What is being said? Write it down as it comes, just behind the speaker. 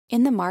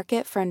In the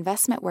market for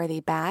investment-worthy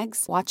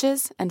bags,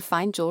 watches, and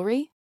fine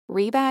jewelry,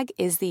 Rebag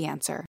is the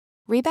answer.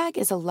 Rebag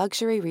is a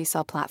luxury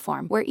resale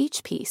platform where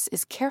each piece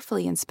is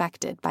carefully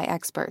inspected by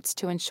experts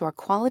to ensure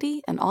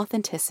quality and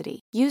authenticity.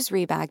 Use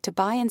Rebag to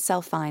buy and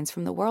sell finds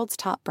from the world's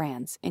top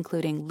brands,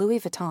 including Louis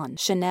Vuitton,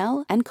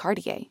 Chanel, and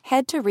Cartier.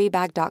 Head to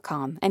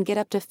Rebag.com and get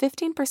up to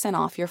 15%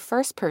 off your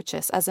first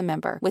purchase as a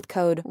member with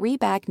code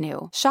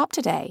REBAGNEW. Shop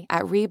today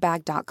at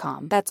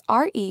Rebag.com. That's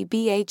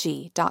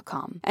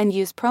REBAG.com. And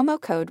use promo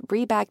code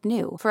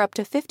REBAGNEW for up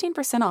to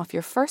 15% off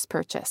your first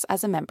purchase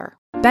as a member.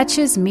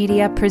 Betches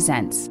Media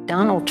presents.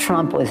 Donald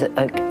Trump was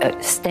a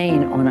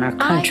stain on our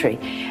country.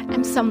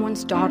 I'm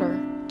someone's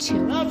daughter,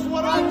 too. That's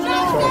what I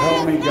know. So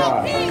help me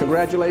God.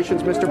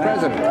 Congratulations, Mr.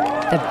 President.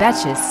 The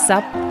Betches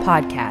Sup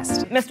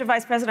Podcast. Mr.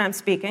 Vice President, I'm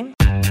speaking.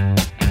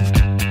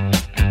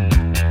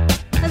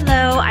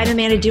 Hello, I'm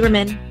Amanda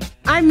Duberman.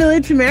 I'm Millie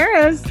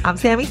Tamaris. I'm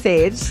Sammy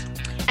Sage.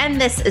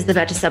 And this is the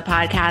Betches Sup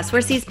Podcast,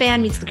 where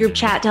C-SPAN meets the group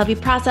chat to help you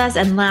process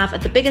and laugh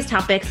at the biggest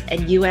topics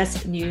in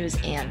U.S. news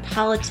and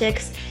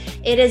politics.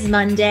 It is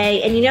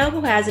Monday, and you know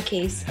who has a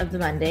case of the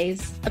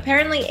Mondays?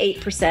 Apparently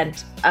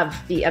 8% of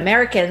the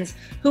Americans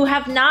who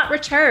have not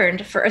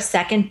returned for a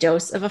second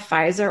dose of a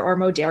Pfizer or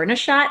Moderna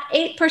shot.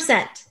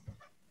 8%.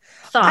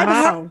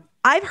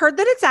 I've heard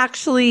that it's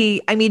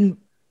actually,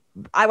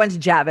 I went to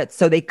Javits,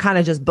 so they kind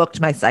of just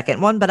booked my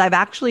second one, but I've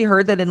actually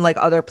heard that in like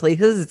other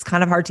places, it's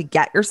kind of hard to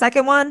get your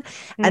second one,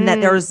 and that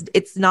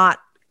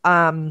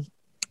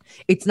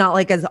it's not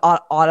like as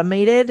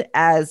automated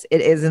as it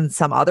is in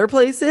some other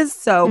places.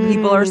 So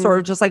people are sort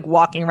of just like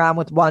walking around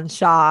with one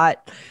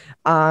shot,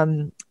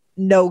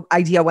 no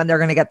idea when they're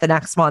going to get the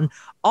next one.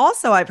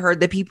 Also, I've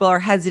heard that people are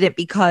hesitant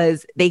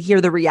because they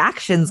hear the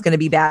reaction's going to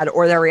be bad,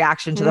 or their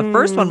reaction to the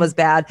first one was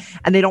bad,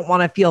 and they don't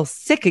want to feel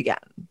sick again.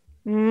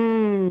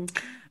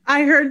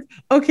 I heard,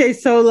 okay,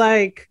 so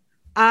like,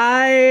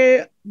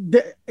 go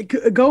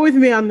with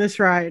me on this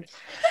ride.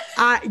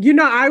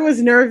 I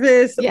was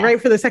nervous right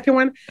for the second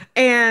one.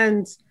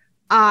 And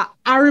I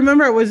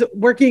remember I was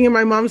working in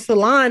my mom's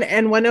salon,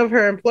 and one of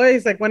her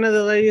employees, like one of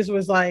the ladies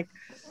was like,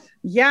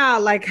 yeah,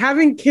 like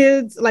having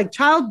kids, like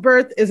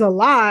childbirth is a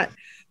lot.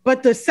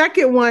 But the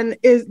second one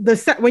is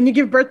when you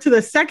give birth to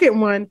the second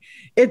one,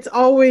 it's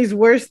always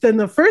worse than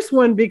the first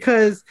one,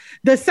 because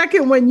the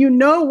second one, you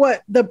know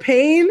what the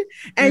pain,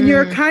 and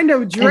you're kind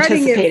of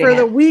dreading it for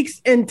the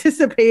weeks,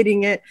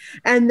 anticipating it.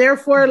 And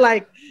therefore,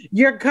 like,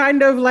 you're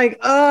kind of like,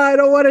 oh, I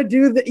don't want to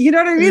do that. You know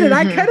what I mean? And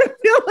I kind of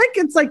feel like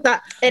it's like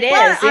that. It is.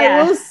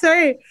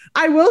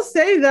 I will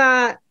say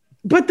that.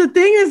 But the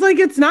thing is, like,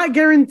 it's not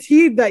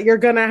guaranteed that you're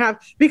going to have,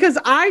 because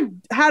I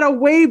had a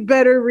way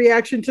better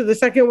reaction to the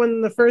second one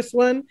than the first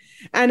one.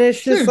 And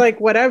it's just like,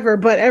 whatever.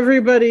 But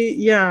everybody,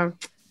 Yeah,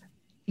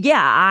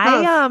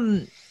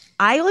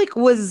 I like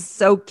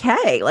was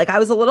okay. Like I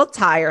was a little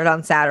tired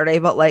on Saturday,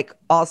 but like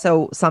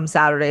also some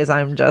Saturdays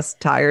I'm just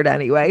tired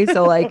anyway.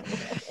 So like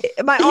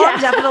my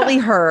arm definitely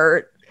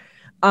hurt.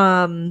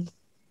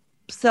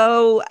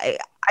 So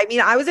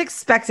I was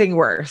expecting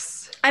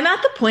worse. I'm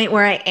at the point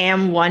where I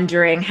am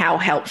wondering how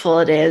helpful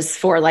it is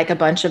for like a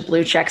bunch of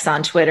blue checks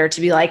on Twitter to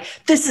be like,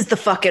 this is the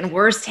fucking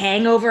worst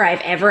hangover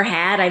I've ever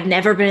had. I've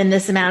never been in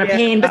this amount of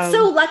pain, but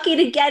so lucky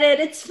to get it.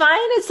 It's fine.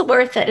 It's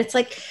worth it. It's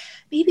like,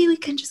 maybe we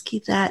can just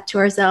keep that to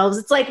ourselves.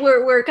 It's like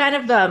we're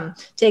kind of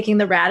taking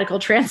the radical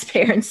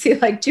transparency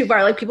like too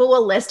far. Like people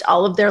will list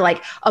all of their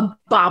like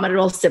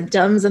abominable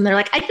symptoms, and they're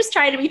like, I just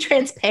try to be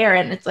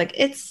transparent. It's like,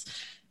 it's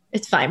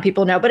fine.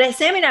 People know. But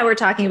Sammy and I were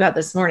talking about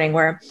this morning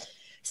where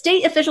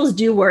state officials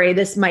do worry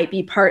this might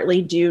be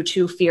partly due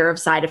to fear of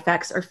side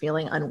effects or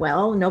feeling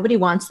unwell. Nobody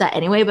wants that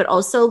anyway, but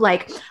also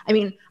like,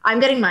 I'm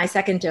getting my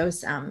second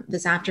dose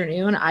this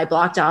afternoon. I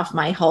blocked off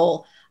my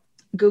whole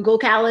Google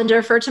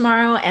Calendar for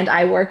tomorrow, and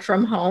I work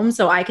from home,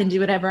 so I can do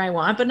whatever I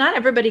want, but not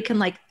everybody can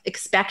like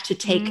expect to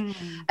take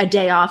a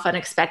day off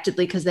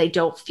unexpectedly because they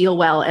don't feel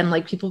well. And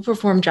like people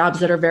perform jobs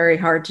that are very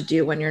hard to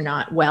do when you're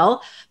not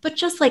well. But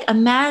just like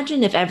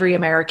imagine if every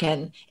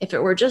American, if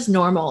it were just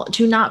normal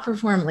to not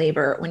perform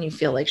labor when you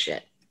feel like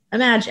shit.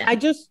 Imagine.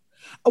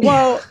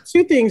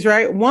 Two things,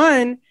 right?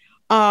 One,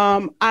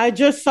 I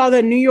just saw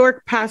that New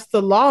York passed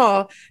the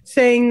law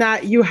saying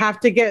that you have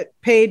to get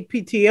paid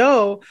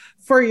PTO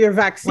for your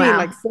vaccine,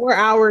 like 4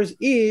 hours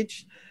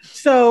each.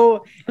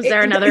 So is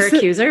there another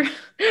accuser?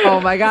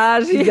 Oh my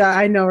gosh. Yeah,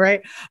 I know,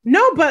 right?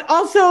 No, but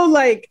also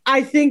like,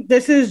 I think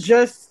this is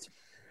just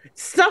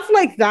stuff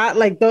like that,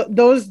 like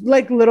those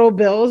like little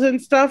bills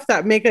and stuff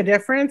that make a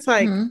difference.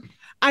 Like,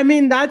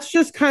 that's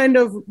just kind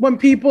of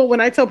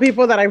when I tell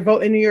people that I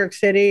vote in New York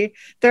City,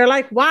 they're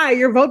like, why?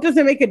 Your vote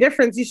doesn't make a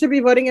difference. You should be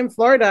voting in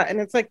Florida. And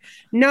it's like,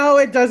 no,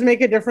 it does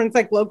make a difference.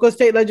 Like local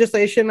state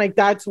legislation, like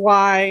that's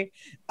why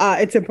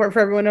it's important for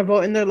everyone to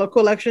vote in their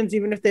local elections,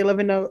 even if they live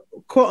in a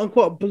quote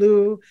unquote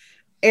blue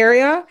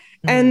area.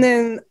 And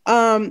then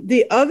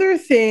the other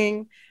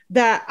thing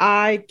that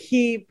I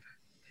keep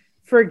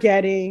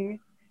forgetting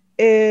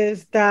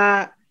is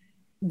that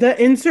the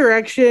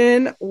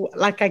insurrection,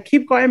 like I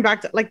keep going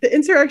back to, like the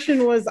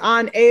insurrection was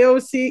on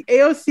AOC.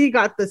 AOC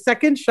got the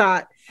second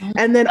shot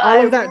and then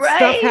all of that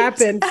stuff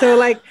happened. So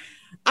like,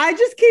 I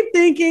just keep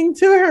thinking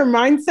to her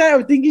mindset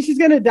of thinking she's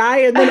gonna die,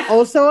 and then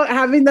also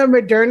having the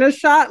Moderna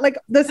shot. Like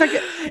the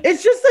second,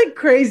 it's just like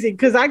crazy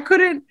because I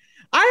had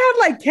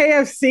like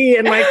KFC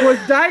and like was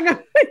dying on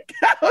my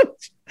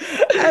couch.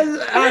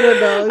 I don't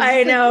know.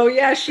 I know.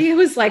 Yeah. She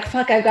was like,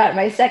 fuck, I've got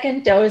my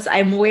second dose.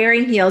 I'm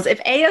wearing heels.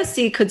 If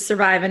AOC could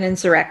survive an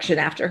insurrection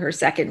after her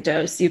second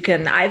dose,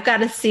 I've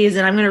got a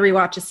season. I'm going to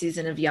rewatch a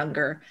season of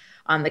Younger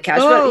on the couch.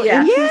 Oh,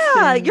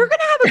 yeah, you're going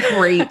to have a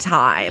great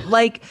time.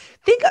 Like,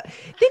 think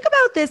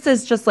about this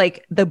as just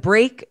like the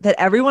break that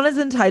everyone is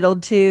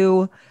entitled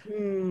to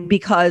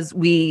because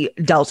we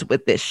dealt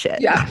with this shit.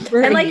 Yeah.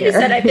 And like you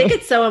said, I think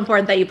it's so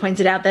important that you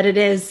pointed out that it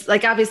is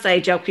like, obviously I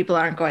joke people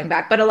aren't going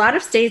back, but a lot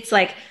of states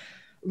like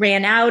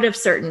ran out of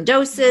certain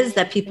doses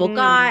that people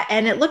got.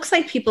 And it looks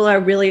like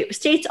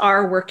states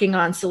are working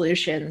on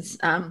solutions,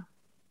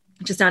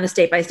 just on a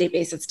state by state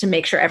basis to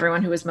make sure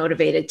everyone who is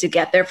motivated to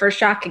get their first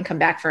shot can come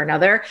back for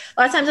another.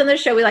 A lot of times on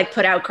this show, we like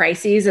put out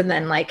crises and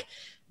then like,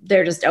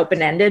 they're just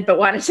open-ended, but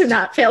wanted to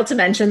not fail to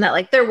mention that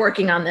like they're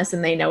working on this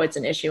and they know it's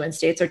an issue and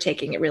states are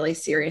taking it really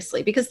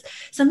seriously because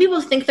some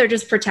people think they're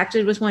just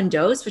protected with one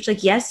dose, which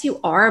like, yes, you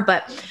are.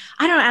 But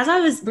I don't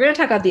know, we're going to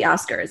talk about the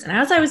Oscars, and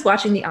as I was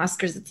watching the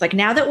Oscars, it's like,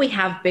 now that we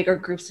have bigger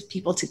groups of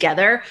people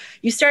together,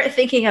 you start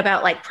thinking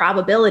about like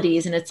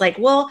probabilities. And it's like,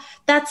 well,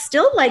 that's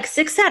still like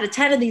 6 out of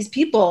 10 of these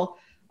people.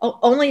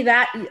 Only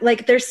that,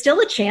 like, there's still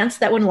a chance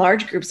that when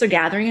large groups are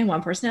gathering and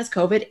one person has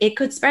COVID, it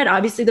could spread.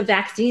 Obviously, the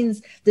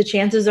vaccines, the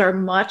chances are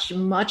much,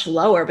 much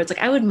lower. But it's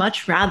like, I would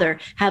much rather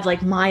have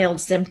like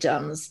mild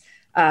symptoms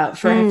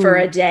for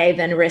a day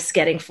than risk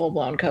getting full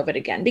blown COVID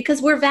again,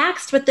 because we're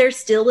vaxxed, but there's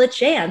still a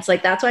chance.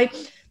 Like, that's why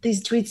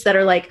these tweets that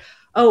are like,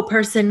 oh,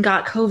 person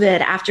got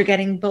COVID after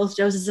getting both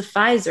doses of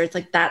Pfizer. It's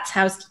like, that's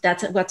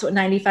what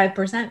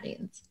 95%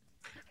 means.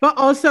 But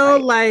also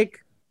like,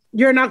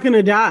 you're not going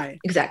to die.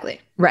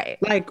 Exactly. Right.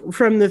 Like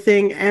from the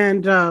thing.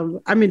 And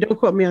I mean, don't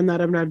quote me on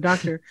that. I'm not a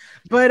doctor,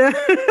 but I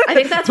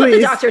think that's what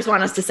the doctors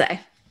want us to say.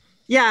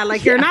 Yeah.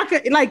 Like you're not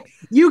going to, like,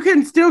 you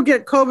can still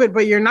get COVID,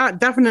 but you're not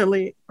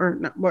definitely, or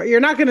not, well, you're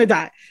not going to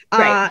die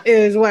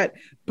is what,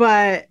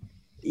 but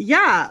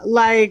yeah,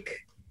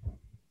 like,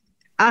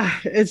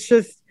 it's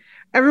just,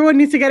 everyone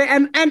needs to get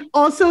it. And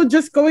also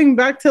just going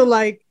back to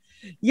like,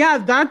 yeah,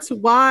 that's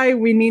why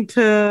we need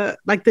to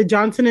like the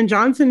Johnson &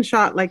 Johnson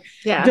shot, like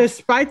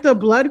despite the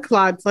blood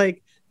clots,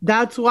 like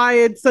that's why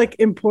it's like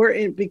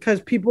important because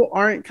people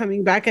aren't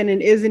coming back and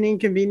it is an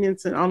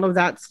inconvenience and all of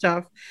that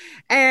stuff.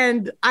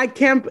 And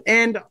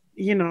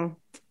you know,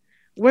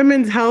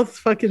 women's health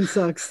fucking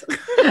sucks.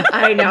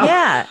 I know.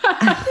 Yeah.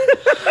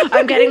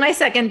 I'm getting my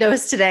second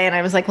dose today and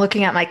I was like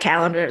looking at my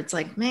calendar. It's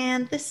like,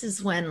 man, this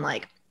is when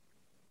like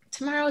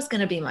tomorrow is going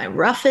to be my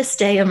roughest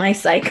day of my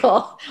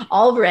cycle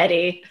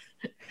already.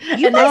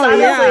 You might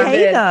be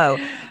okay though.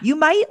 You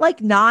might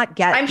like not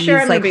get I'm sure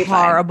these, I'm like be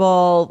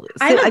horrible.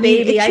 I'm a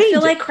baby. I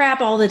feel like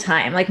crap all the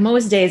time. Like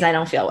most days I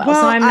don't feel well.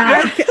 So I'm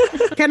not.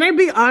 Can I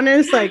be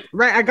honest? Like,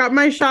 right, I got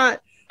my shot.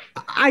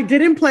 I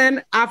didn't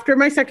plan after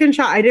my second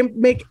shot. I didn't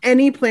make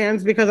any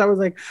plans because I was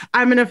like,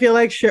 I'm going to feel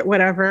like shit,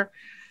 whatever.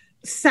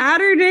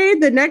 Saturday,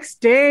 the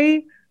next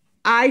day,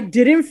 I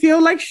didn't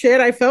feel like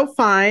shit. I felt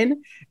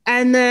fine.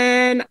 And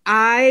then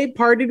I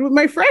partied with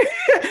my friend.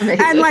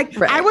 And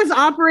like, I was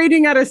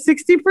operating at a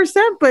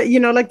 60%, but you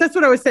know, like, that's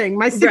what I was saying.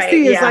 My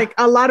 60 is like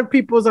a lot of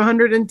people's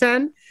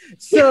 110.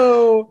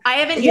 So I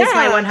haven't used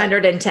my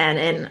 110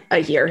 in a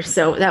year,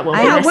 so that won't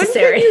be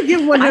necessary. When can you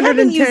give 110? I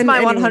haven't used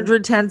my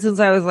 110 since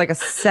I was like a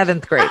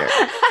 7th grader.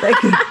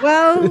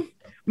 Well,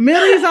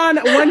 Millie's on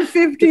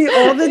 150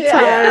 all the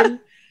time.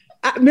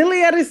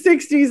 Millie at a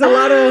 60 is a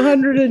lot of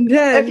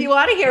 110. If you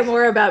want to hear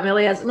more about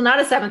Millie as not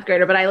a 7th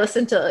grader, but I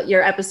listened to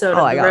your episode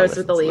of The Rose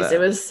with Elise.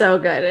 It was so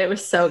good. It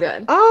was so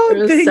good. Oh, it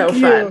was so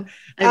fun.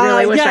 I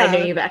really wish I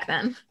knew you back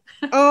then.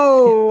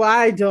 Oh,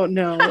 I don't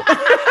know.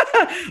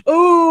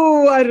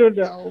 I don't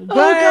know. But,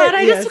 God,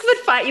 I just would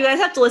fight. You guys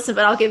have to listen,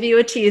 but I'll give you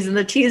a tease. And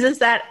the tease is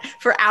that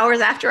for hours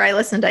after I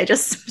listened, I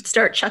just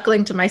start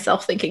chuckling to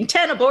myself, thinking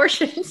 10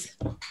 abortions.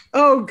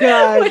 Oh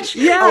God! Which,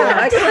 Millie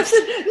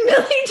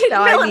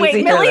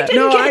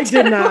didn't get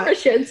 10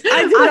 abortions.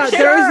 I did not.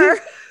 Sure.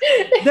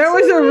 There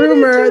was a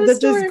rumor that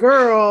this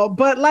girl,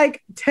 but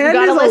like 10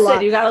 is a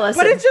lot. You gotta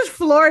listen. But it's just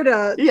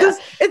Florida. Yeah.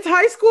 It's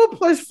high school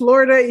plus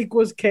Florida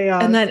equals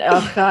chaos. And then,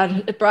 oh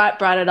God, it brought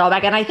it all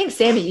back. And I think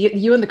Sammy,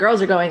 you and the girls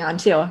are going on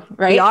too,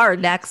 right? We are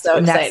next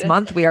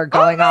month. We are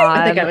going on.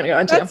 I think I'm gonna go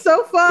on too. That's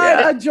so fun.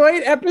 Yeah. A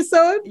joint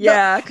episode.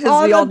 Yeah,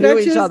 because we all knew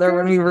each other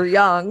when we were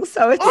young.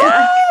 So it's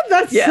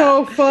that's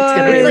so fun. It's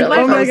gonna be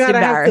like my most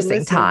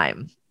embarrassing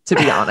time, to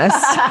be honest.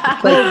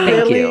 But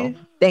thank you.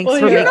 Thanks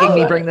for making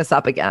me bring this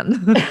up again.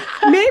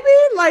 Maybe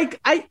like,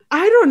 I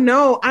don't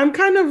know. I'm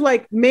kind of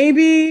like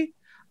maybe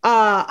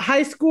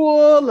high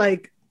school,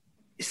 like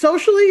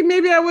socially,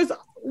 maybe I was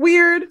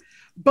weird,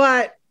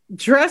 but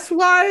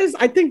Dress-wise,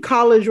 I think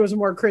college was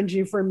more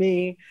cringy for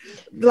me.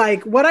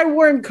 Like what I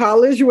wore in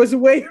college was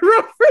way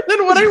rougher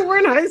than what I wore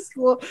in high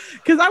school.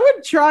 Because I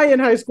would try in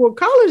high school.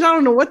 College, I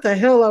don't know what the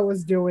hell I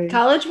was doing.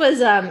 College was,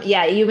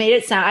 yeah, you made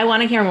it sound. I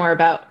want to hear more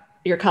about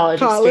your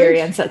college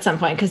experience at some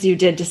point because you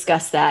did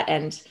discuss that,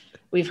 and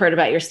we've heard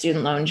about your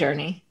student loan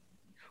journey.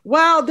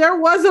 Well, there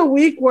was a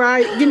week where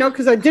I,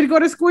 because I did go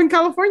to school in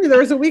California. There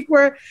was a week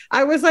where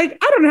I was like,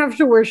 I don't have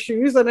to wear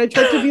shoes, and I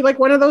tried to be like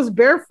one of those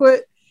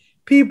barefoot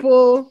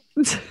people.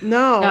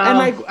 No. And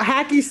like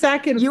hacky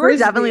sack and you were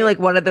definitely like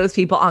one of those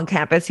people on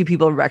campus who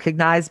people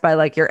recognized by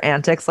like your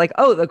antics, like,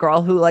 oh, the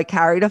girl who like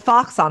carried a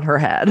fox on her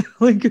head.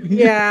 Like,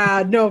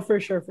 yeah, no, for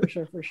sure.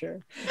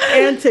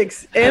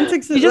 Antics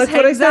he just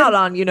hangs out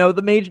on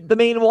the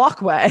main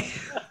walkway.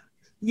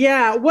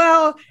 Yeah,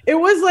 well, it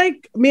was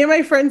like me and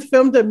my friends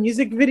filmed a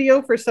music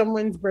video for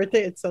someone's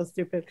birthday. It's so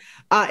stupid.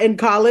 In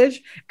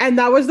college, and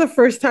that was the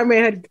first time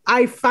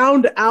I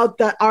found out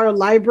that our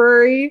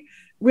library,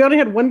 we only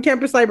had one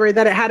campus library,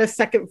 that it had a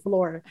second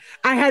floor.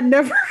 I had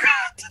never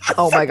got to the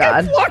oh my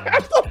God.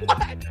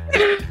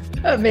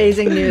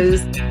 Amazing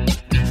news.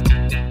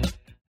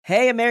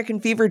 Hey,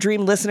 American Fever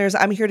Dream listeners,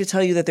 I'm here to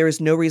tell you that there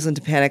is no reason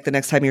to panic the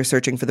next time you're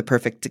searching for the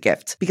perfect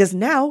gift, because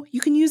now you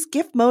can use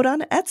gift mode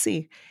on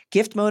Etsy.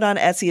 Gift mode on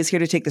Etsy is here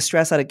to take the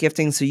stress out of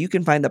gifting so you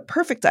can find the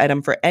perfect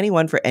item for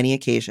anyone for any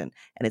occasion.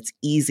 And it's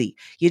easy.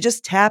 You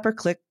just tap or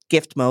click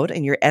gift mode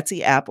in your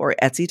Etsy app or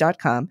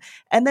Etsy.com,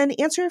 and then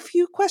answer a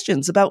few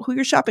questions about who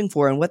you're shopping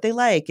for and what they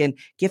like. And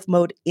gift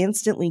mode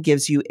instantly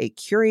gives you a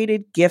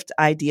curated gift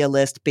idea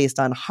list based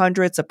on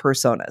hundreds of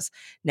personas.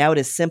 Now it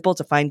is simple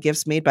to find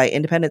gifts made by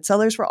independent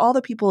sellers for all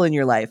the people in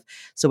your life.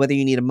 So whether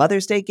you need a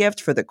Mother's Day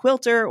gift for the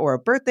quilter or a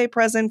birthday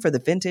present for the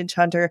vintage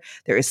hunter,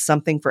 there is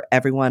something for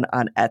everyone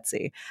on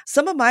Etsy.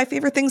 Some of my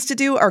favorite things to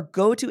do are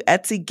go to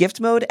Etsy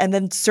gift mode and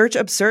then search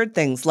absurd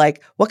things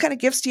like, what kind of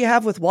gifts do you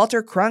have with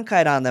Walter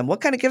Cronkite on them?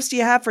 What kind of gifts do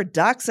you have for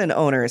dachshund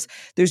owners?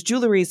 There's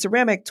jewelry,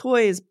 ceramic,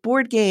 toys,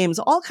 board games,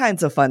 all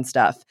kinds of fun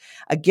stuff.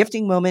 A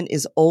gifting moment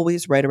is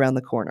always right around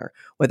the corner,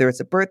 whether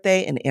it's a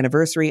birthday, an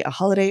anniversary, a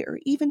holiday, or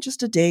even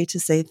just a day to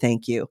say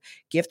thank you.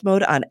 Gift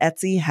mode on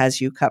Etsy has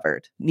you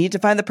covered. Need to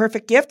find the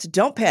perfect gift?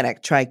 Don't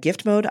panic. Try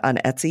gift mode on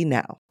Etsy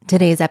now.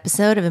 Today's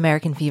episode of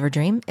American Fever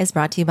Dream is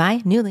brought to you by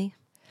Nuuly.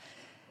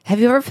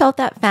 Have you ever felt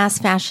that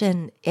fast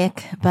fashion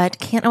ick, but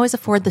can't always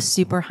afford the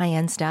super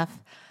high-end stuff?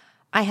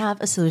 I have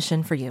a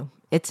solution for you.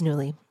 It's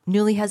Nuuly.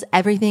 Nuuly has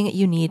everything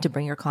you need to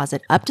bring your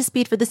closet up to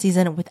speed for the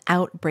season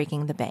without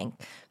breaking the bank.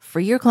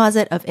 Free your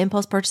closet of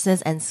impulse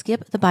purchases and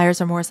skip the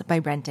buyer's remorse by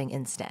renting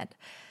instead.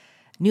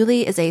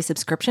 Nuuly is a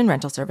subscription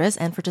rental service,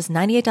 and for just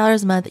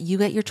 $98 a month, you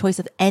get your choice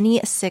of any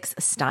 6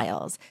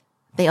 styles.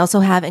 They also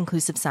have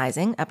inclusive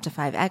sizing, up to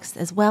 5X,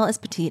 as well as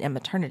petite and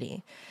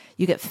maternity.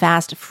 You get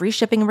fast, free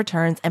shipping and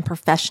returns, and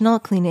professional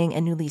cleaning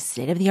and Nuuly's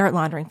state-of-the-art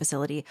laundering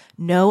facility.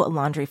 No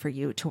laundry for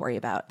you to worry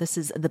about. This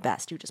is the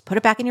best. You just put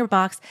it back in your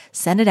box,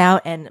 send it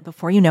out, and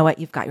before you know it,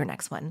 you've got your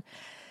next one.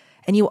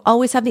 And you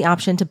always have the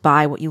option to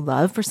buy what you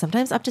love for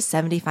sometimes up to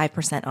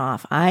 75%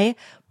 off. I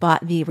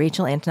bought the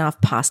Rachel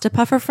Antonoff pasta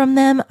puffer from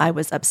them. I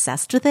was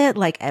obsessed with it,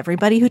 like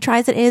everybody who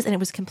tries it is, and it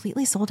was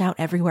completely sold out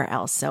everywhere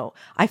else. So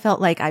I felt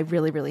like I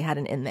really, really had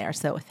an in there.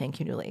 So thank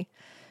you, Nuuly.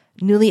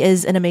 Nuuly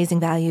is an amazing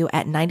value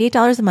at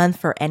 $98 a month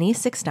for any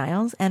 6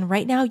 styles. And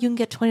right now you can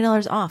get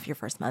 $20 off your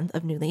first month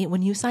of Nuuly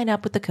when you sign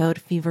up with the code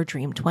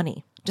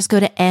FEVERDREAM20. Just go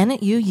to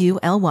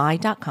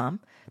NUULY.com.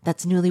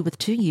 That's Nuuly with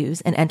 2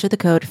 U's, and enter the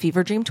code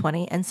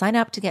FEVERDREAM20 and sign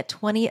up to get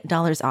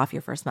 $20 off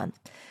your first month.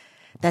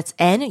 That's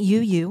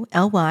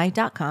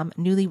NUULY.com,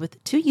 Nuuly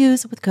with 2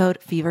 U's with code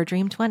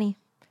FEVERDREAM20.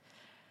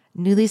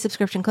 Nuuly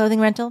subscription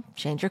clothing rental.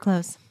 Change your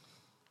clothes.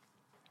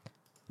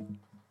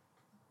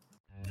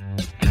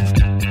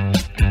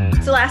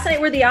 So last night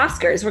were the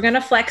Oscars. We're going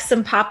to flex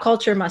some pop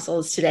culture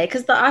muscles today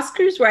because the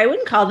Oscars were, I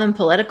wouldn't call them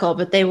political,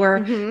 but they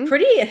were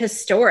pretty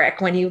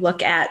historic when you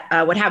look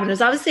at what happened. It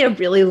was obviously a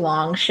really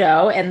long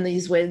show and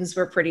these wins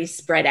were pretty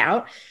spread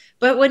out.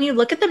 But when you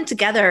look at them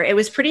together, it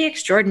was pretty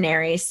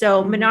extraordinary.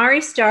 So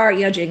Minari star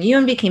Yeo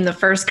Jin-yoon became the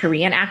first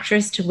Korean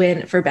actress to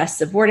win for Best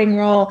Supporting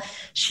Role.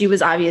 She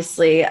was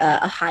obviously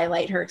a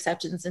highlight, her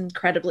acceptance,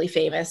 incredibly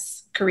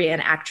famous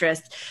Korean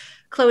actress.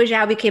 Chloe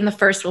Zhao became the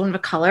first woman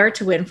of color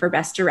to win for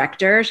Best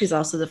Director. She's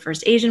also the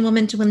first Asian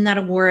woman to win that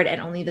award and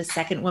only the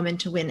second woman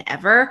to win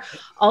ever.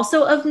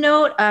 Also of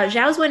note,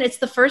 Zhao's win, it's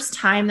the first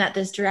time that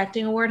this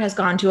directing award has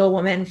gone to a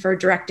woman for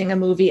directing a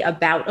movie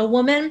about a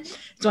woman.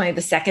 It's only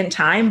the second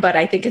time, but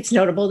I think it's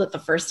notable that the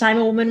first time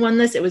a woman won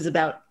this, it was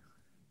The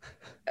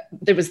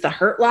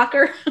Hurt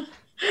Locker.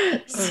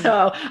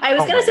 So I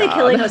was going to say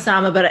Killing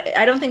Osama, but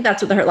I don't think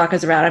that's what The Hurt Locker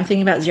is about. I'm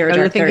thinking about Zero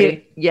Dark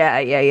 30.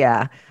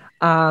 Yeah.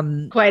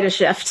 Quite a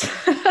shift.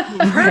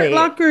 Hurt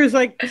Locker is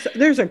like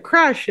there's a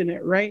crash in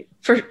it, right?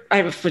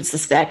 I would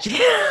suspect.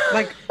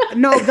 Like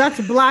no, that's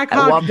Black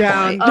Hawk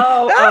Down.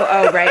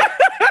 Oh, right.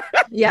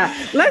 Yeah.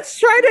 Let's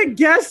try to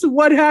guess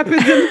what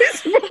happens in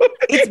this movie.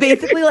 It's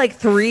basically like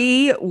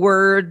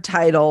 3-word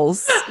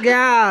titles.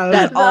 Yeah.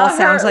 That all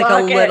sounds like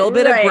a little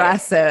bit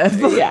aggressive.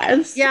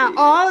 Yes. Yeah.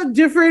 All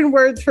different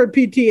words for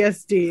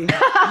PTSD.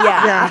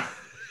 Yeah.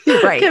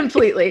 Right.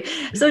 Completely.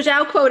 So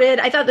Zhao quoted,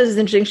 I thought this was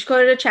interesting. She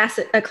quoted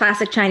a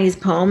classic Chinese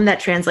poem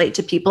that translates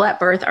to people at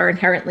birth are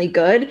inherently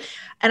good.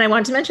 And I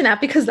want to mention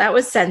that because that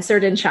was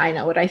censored in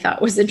China, what I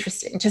thought was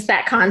interesting. Just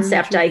that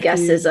concept, I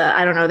guess, is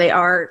I don't know, they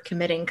are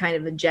committing kind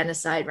of a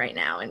genocide right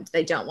now, and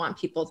they don't want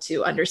people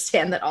to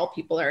understand that all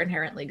people are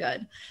inherently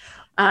good.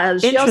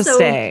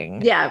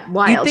 Interesting.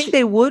 Wild. You think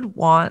they would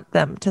want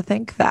them to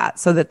think that,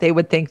 so that they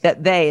would think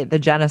that they, the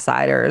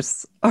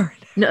genociders, are.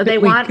 No,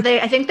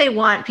 I think they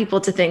want people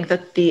to think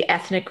that the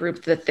ethnic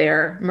group that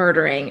they're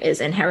murdering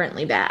is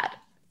inherently bad.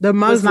 The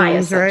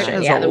Muslims, right?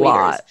 It's a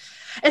lot.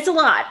 It's a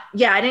lot.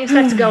 Yeah, I didn't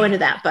expect to go into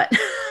that, but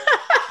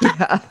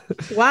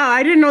Wow,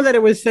 I didn't know that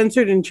it was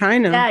censored in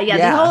China.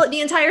 Yeah.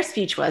 The entire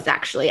speech was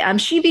actually.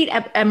 She beat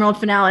Emerald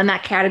Fennell in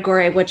that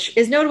category, which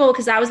is notable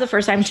because that was the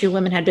first time 2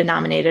 women had been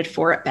nominated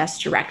for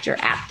Best Director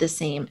at the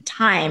same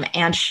time,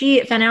 and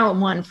Fennell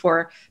won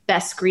for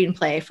Best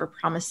Screenplay for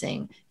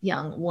Promising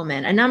Young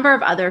Woman. A number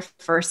of other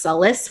firsts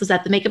lists was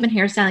that the makeup and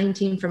hairstyling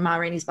team from Ma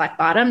Rainey's Black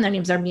Bottom. Their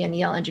names are Mia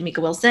Neal and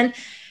Jamaica Wilson.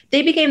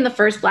 They became the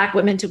first Black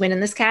women to win in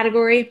this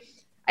category.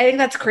 I think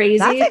that's crazy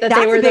that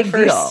they were the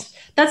first. Deal.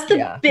 That's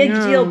the big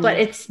deal, but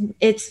it's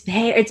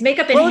hair, it's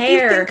makeup and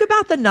hair. If you think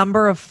about the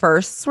number of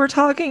firsts we're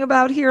talking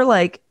about here,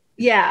 like,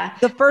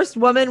 the first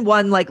woman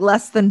won like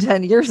less than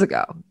 10 years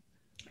ago.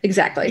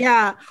 Exactly.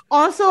 Yeah.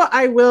 Also,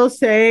 I will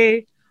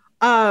say,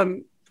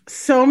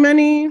 so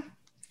many.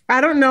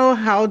 I don't know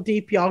how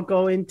deep y'all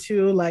go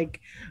into like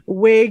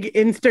wig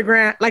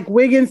Instagram, like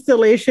wig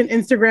installation,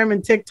 Instagram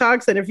and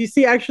TikToks, and if you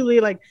see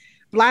actually like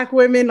Black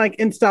women like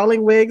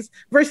installing wigs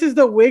versus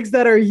the wigs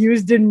that are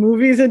used in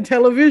movies and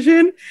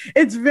television,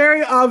 it's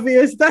very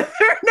obvious that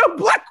there are no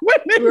Black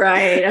women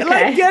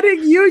like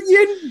getting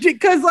union,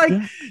 because like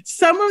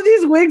some of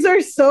these wigs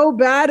are so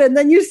bad, and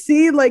then you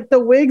see like the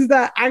wigs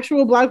that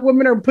actual Black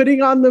women are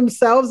putting on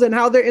themselves and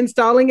how they're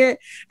installing it,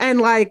 and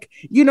like,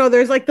 you know,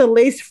 there's like the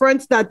lace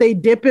fronts that they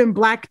dip in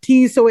black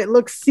tea so it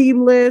looks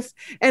seamless,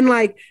 and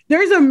like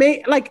there's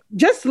like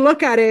just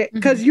look at it,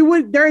 because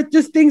there are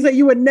just things that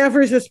you would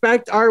never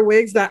suspect are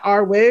wigs that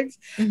are wigs.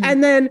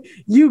 And then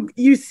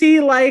you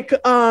see like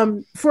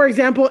for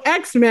example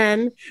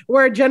X-Men,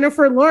 where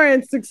Jennifer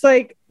Lawrence looks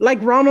like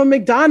Ronald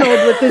McDonald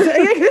with this.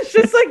 It's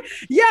just like,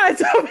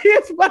 it's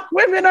obvious Black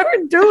women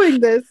aren't doing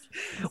this.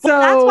 So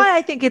that's why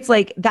I think it's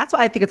like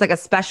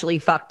especially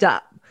fucked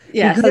up.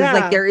 Because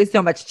like there is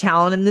so much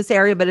talent in this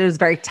area, but it is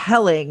very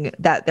telling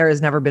that there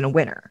has never been a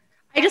winner.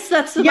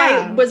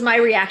 Was my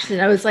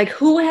reaction. I was like,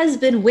 who has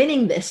been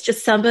winning this?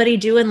 Just somebody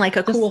doing like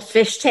a cool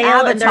fishtail,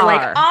 Avatar. And they're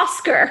like,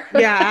 Oscar.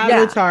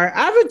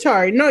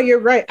 Avatar. No, you're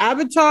right.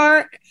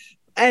 Avatar.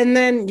 And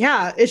then,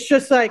 it's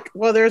just like,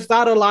 well, there's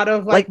not a lot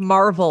of like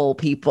Marvel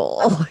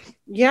people.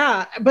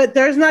 Yeah, but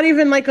there's not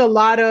even like a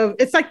lot of,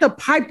 it's like the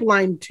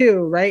pipeline too,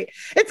 right?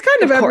 It's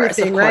kind of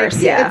everything, right?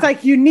 Yeah. It's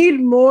like you need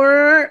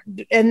more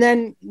and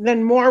then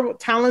more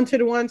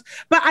talented ones.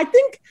 But I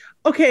think,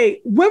 okay,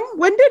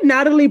 when did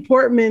Natalie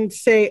Portman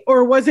say,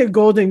 or was it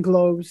Golden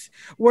Globes,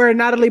 where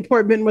Natalie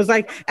Portman was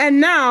like, and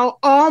now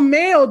all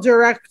male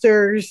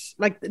directors,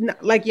 like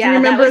you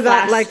remember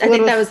that? I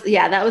think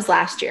that was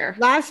last year.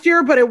 Last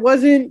year, but it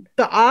wasn't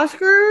the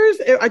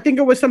Oscars. I think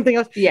it was something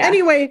else. Yeah.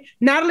 Anyway,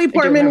 Natalie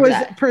Portman was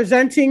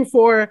presenting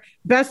for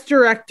Best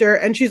Director,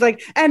 and she's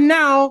like, and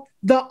now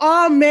the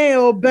all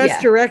male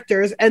Best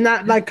Directors, and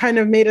that like kind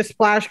of made a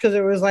splash because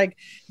it was like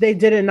they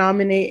didn't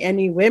nominate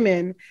any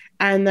women,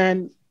 and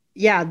then.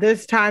 Yeah,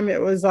 this time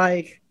it was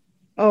like,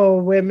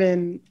 two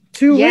women.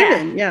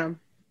 Yeah.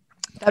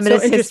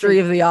 Feminist history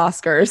of the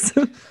Oscars.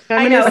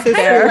 I know.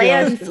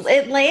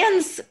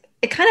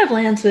 It kind of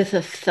lands with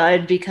a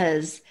thud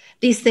because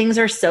these things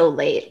are so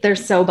late. They're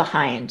so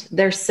behind.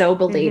 They're so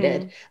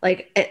belated.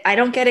 Like, I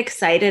don't get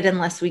excited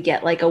unless we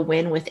get like a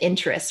win with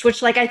interest,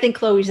 which like I think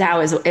Chloe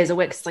Zhao is a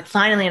win. It's like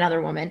finally another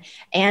woman,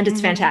 and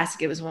it's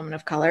fantastic. It was a woman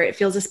of color. It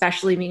feels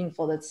especially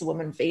meaningful that it's a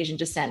woman of Asian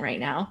descent right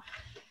now.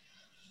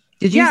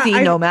 Did you see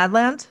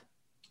Nomadland?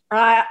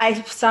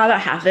 I saw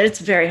about half of it.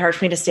 It's very hard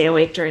for me to stay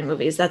awake during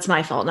movies. That's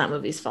my fault, not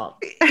movie's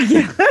fault.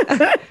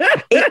 I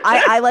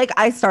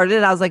started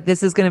it. I was like,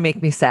 this is going to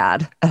make me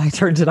sad. And I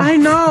turned it off. I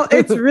know.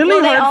 It's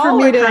really hard for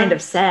me to kind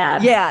of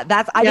sad. Yeah.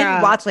 I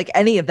didn't watch like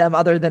any of them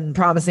other than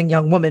Promising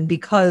Young Woman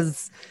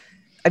because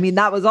I mean,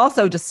 that was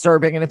also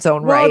disturbing in its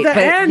own right. The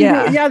end.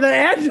 Yeah, the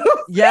end.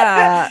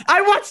 Yeah.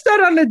 I watched that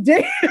on a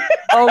date.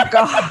 Oh,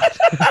 God.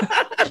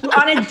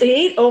 On a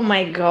date? Oh,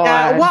 my God.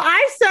 Yeah, well,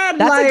 I said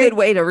that's a good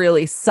way to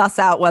really suss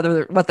out what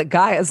the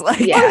guy is like.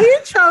 Yeah. Well, he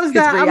chose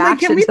that. I'm like,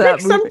 can we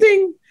pick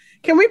something?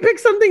 Can we pick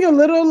something a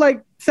little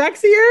like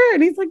sexier?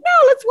 And he's like,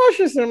 no, let's watch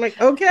this. And I'm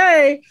like,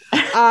 okay.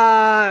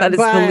 That is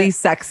the least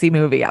sexy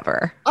movie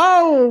ever.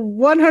 Oh,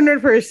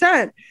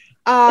 100%.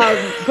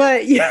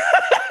 But yeah.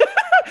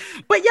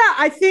 But yeah,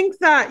 I think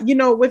that,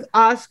 with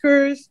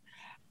Oscars,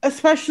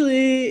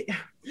 especially,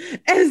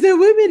 as a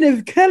woman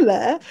of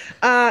color,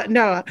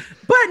 no,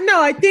 but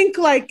no, I think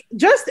like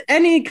just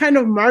any kind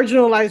of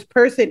marginalized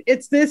person,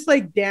 it's this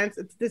like dance,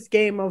 it's this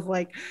game of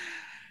like,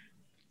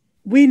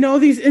 we know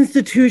these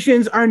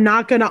institutions are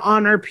not going to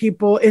honor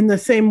people in the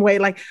same way.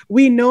 Like,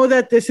 we know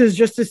that this is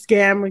just a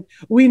scam. Like,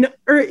 we know,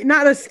 or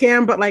not a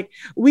scam, but like,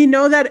 we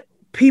know that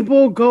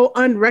people go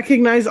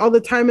unrecognized all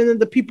the time, and then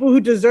the people who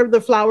deserve the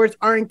flowers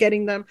aren't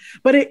getting them.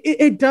 But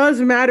it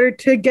does matter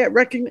to get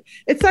recognized.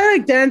 It's not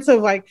like dance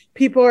of like,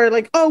 people are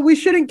like, oh, we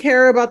shouldn't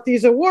care about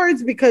these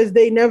awards because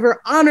they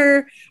never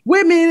honor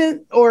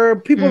women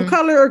or people of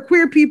color or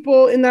queer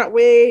people in that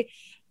way.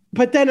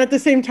 But then at the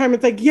same time,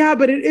 it's like, yeah,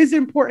 but it is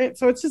important.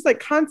 So it's just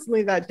like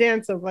constantly that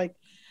dance of like,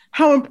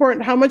 how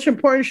much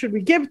importance should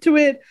we give to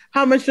it?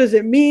 How much does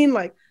it mean?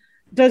 Like,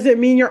 does it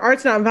mean your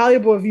art's not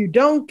valuable if you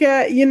don't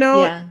get, you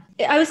know? Yeah.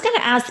 I was going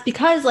to ask,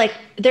 because like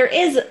there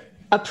is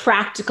a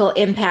practical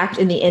impact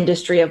in the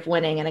industry of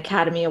winning an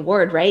Academy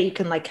Award, right? You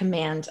can like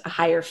command a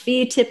higher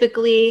fee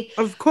typically.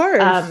 Of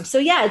course. So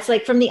yeah, it's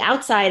like from the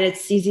outside,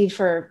 it's easy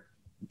for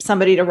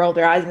somebody to roll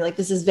their eyes and be like,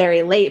 this is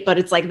very late, but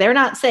it's like, they're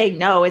not saying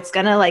no, it's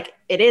going to like,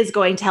 it is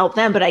going to help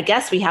them. But I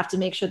guess we have to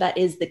make sure that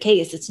is the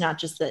case. It's not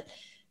just that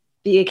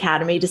the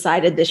Academy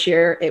decided this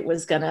year it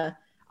was going to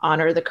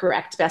honor the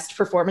correct best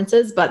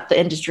performances, but the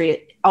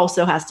industry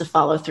also has to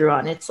follow through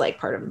on its like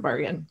part of the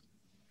bargain.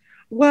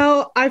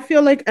 Well, I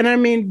feel like, and I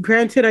mean,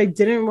 granted, I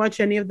didn't watch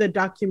any of the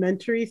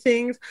documentary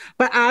things,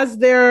 but as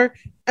they're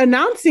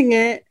announcing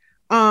it,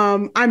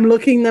 I'm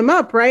looking them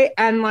up, right?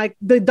 And like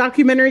the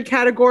documentary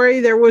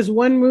category, there was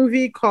one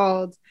movie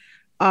called,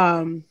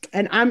 and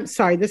I'm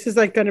sorry, this is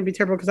like going to be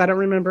terrible because I don't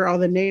remember all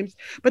the names,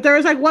 but there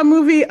was like one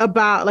movie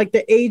about like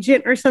the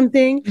agent or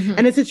something.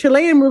 And it's a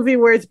Chilean movie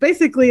where it's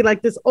basically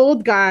like this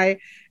old guy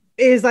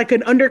is like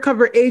an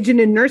undercover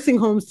agent in nursing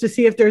homes to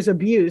see if there's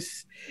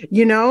abuse,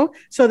 you know?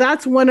 So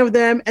that's one of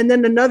them. And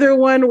then another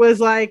one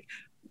was like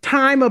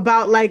time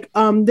about like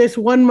this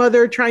one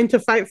mother trying to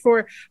fight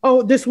for,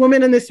 oh, this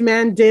woman and this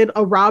man did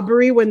a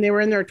robbery when they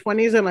were in their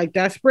 20s and like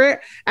desperate,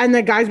 and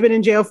the guy's been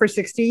in jail for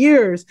 60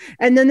 years.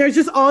 And then there's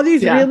just all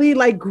these really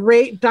like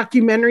great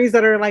documentaries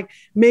that are like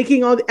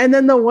making all and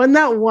then the one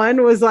that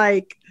won was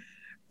like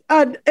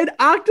an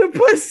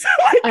octopus.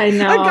 Like, I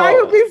know, a guy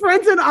who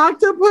befriends an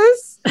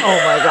octopus. Oh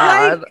my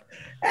god. Like,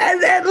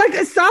 and then like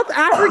a South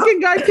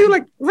African guy too.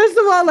 Like, first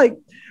of all, like,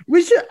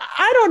 we should,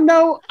 I don't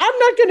know. I'm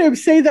not going to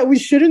say that we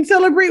shouldn't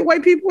celebrate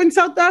white people in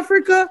South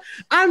Africa.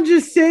 I'm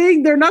just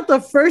saying they're not the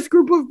first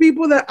group of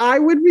people that I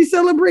would be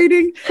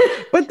celebrating.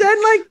 But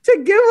then like to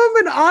give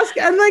them an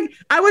Oscar, and like,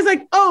 I was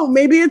like, oh,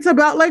 maybe it's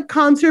about like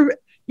concert.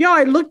 Yo,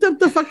 I looked up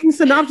the fucking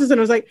synopsis and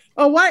I was like,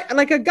 oh, why?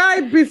 Like a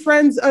guy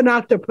befriends an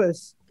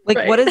octopus.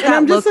 Like, what does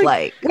that look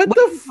like? What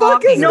the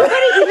fuck is Nobody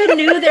even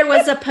knew there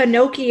was a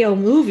Pinocchio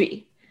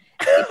movie.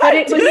 But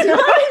it was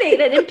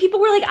nominated, and people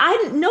were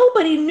like,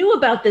 nobody knew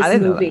about this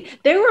movie.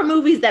 There were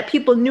movies that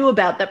people knew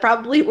about that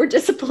probably were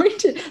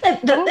disappointed. And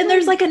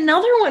there's like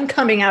another one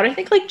coming out. I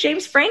think like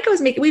James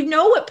Franco's making. We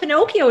know what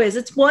Pinocchio is.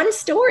 It's one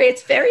story.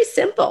 It's very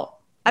simple.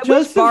 I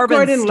wish Barb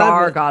and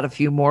Star got a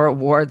few more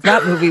awards.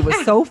 That movie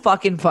was so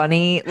fucking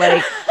funny.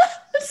 Like,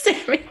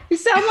 Sammy, you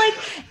sound like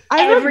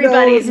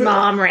everybody's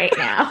mom right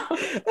now.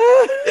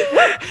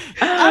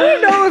 I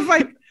don't know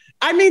if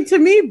I mean, to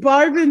me,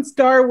 Barb and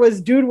Star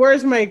was Dude,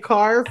 Where's My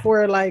Car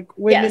for like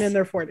women in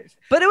their 40s.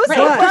 But it was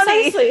so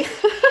funny.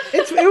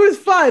 It was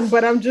fun,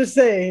 but I'm just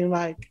saying,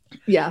 like,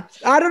 yeah,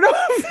 I don't know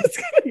if it's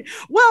gonna be.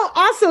 Well,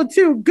 also,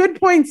 too, good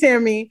point,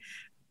 Sammy.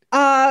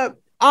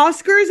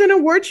 Oscars and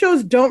award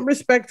shows don't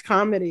respect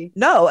comedy.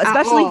 No,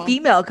 especially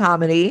female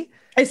comedy.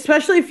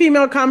 Especially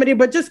female comedy,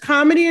 but just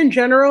comedy in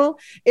general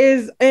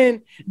is,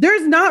 and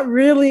there's not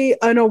really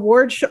an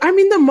award show. I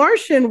mean, The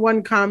Martian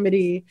won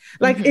comedy,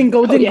 like in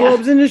Golden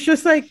Globes, and it's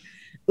just like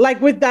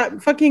with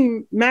that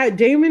fucking Matt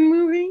Damon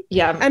movie.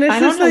 Yeah, and it's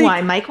I don't know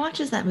why Mike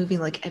watches that movie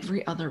like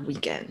every other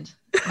weekend.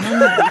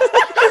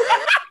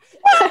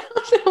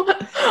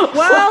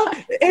 Well,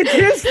 it's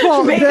his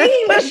fault. Maybe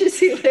he wishes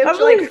he lived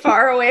like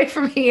far away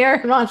from here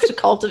and wants to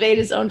cultivate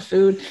his own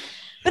food.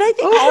 But I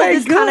think all of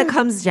this kind of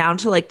comes down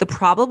to like the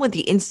problem with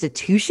the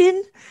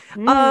institution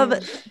of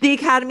the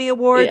Academy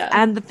Awards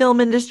and the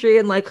film industry,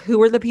 and like who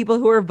are the people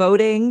who are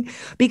voting.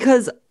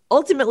 Because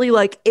ultimately,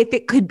 like if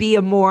it could be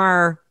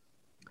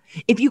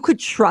if you could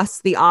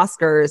trust the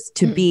Oscars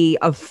to be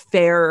a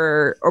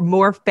fairer or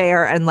more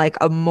fair and like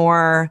a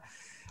more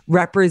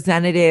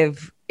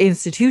representative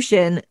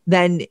institution,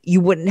 then you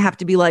wouldn't have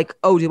to be like,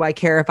 oh, do I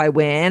care if I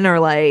win? Or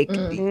like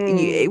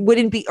it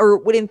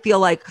wouldn't feel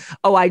like,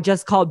 oh, I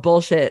just called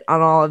bullshit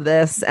on all of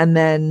this and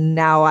then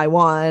now I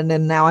won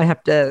and now I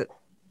have to,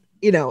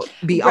 be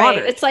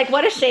honored. It's like,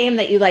 what a shame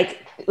that you like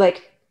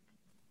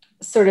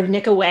sort of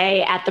nick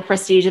away at the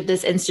prestige of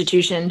this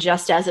institution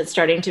just as it's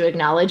starting to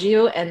acknowledge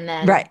you, and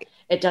then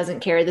it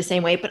doesn't carry the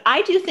same weight. But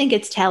I do think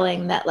it's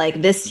telling that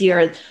like this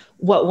year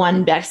what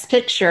won Best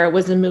Picture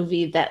was a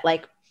movie that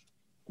like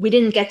we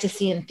didn't get to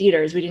see in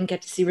theaters. We didn't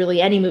get to see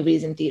really any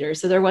movies in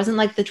theaters. So there wasn't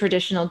like the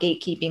traditional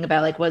gatekeeping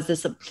about like, was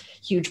this a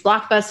huge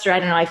blockbuster? I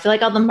don't know. I feel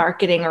like all the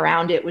marketing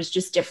around it was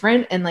just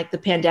different. And like the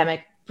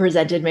pandemic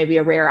presented maybe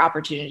a rare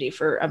opportunity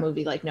for a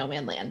movie like No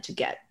Man's Land to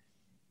get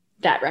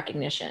that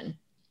recognition.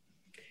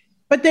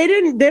 But they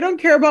don't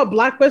care about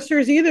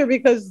blockbusters either,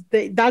 because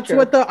that's True.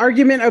 What the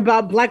argument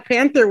about Black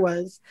Panther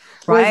was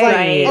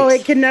like, oh,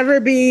 it can never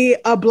be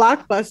a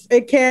blockbuster.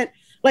 It can't,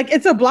 like,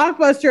 it's a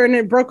blockbuster and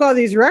it broke all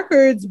these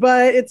records,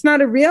 but it's not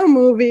a real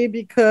movie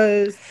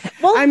because,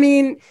 I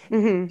mean,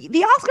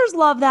 the Oscars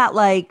love that,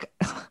 like,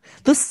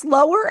 the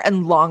slower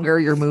and longer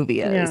your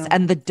movie is,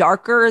 and the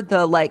darker,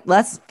 the like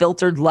less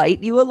filtered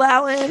light you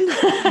allow in,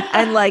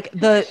 and like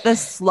the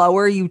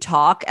slower you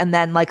talk, and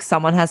then like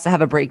someone has to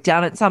have a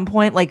breakdown at some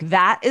point. Like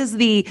that is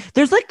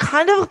there's like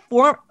kind of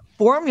a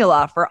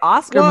formula for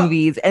Oscar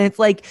movies, and it's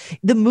like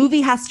the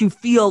movie has to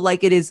feel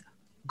like it is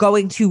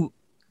going to,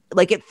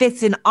 like, it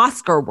fits in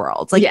Oscar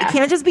worlds. Like it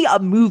can't just be a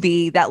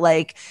movie that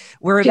like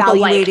we're People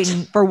evaluating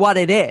liked. For what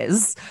it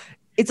is.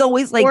 It's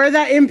always like, or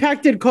that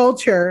impacted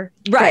culture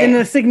in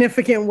a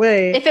significant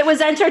way. If it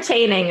was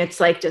entertaining, it's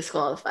like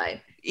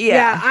disqualified.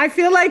 Yeah, I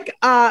feel like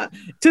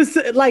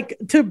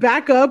to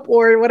back up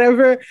or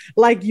whatever,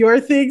 like your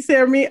thing,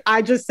 Sammy,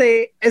 I just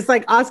say it's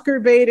like Oscar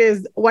bait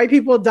is white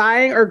people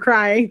dying or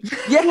crying.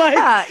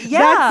 Yeah, That's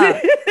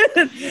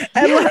it.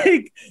 And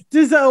like,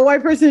 does a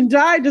white person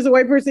die? Does a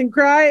white person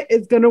cry?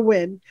 It's gonna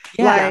win.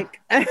 Yeah. Like,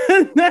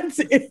 that's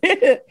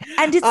it.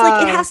 And it's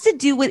like, it has to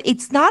do with,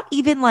 it's not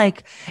even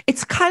like,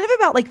 it's kind of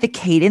about like the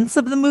cadence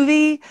of the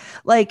movie.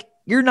 Like,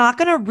 you're not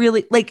going to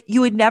really, like,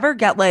 you would never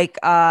get like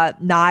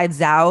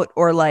Knives Out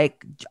or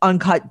like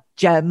Uncut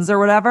Gems or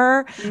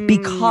whatever,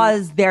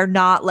 because they're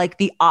not like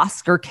the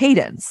Oscar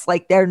cadence.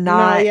 Like they're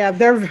not. No,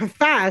 they're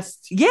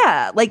fast.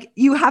 Yeah. Like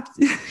you have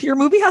to, your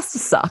movie has to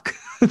suck.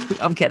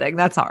 I'm kidding.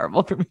 That's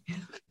horrible for me.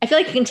 I feel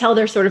like you can tell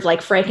they're sort of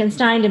like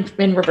Frankenstein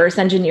and reverse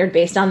engineered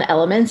based on the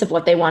elements of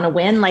what they want to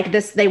win. Like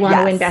this, they want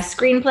to win best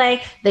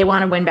screenplay. They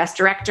want to win best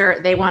director.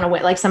 They want to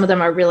win, like some of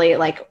them are really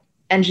like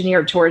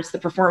engineered towards the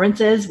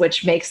performances,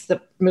 which makes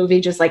the movie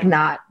just like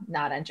not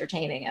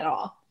entertaining at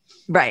all.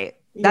 Right.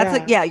 That's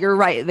like, you're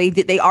right.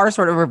 They are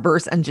sort of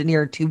reverse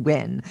engineered to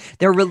win.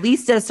 They're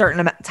released at a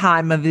certain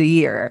time of the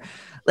year.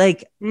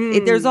 Like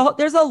there's a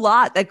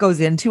lot that goes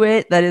into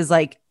it that is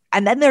like,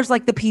 and then there's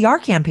like the PR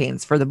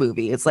campaigns for the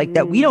movie. It's like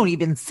that we don't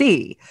even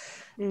see.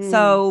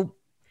 So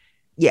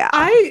yeah.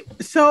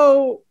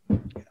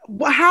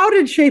 How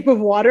did Shape of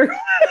Water?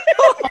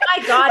 Oh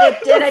my God,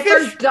 it did. I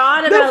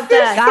forgot about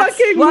that.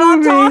 That's what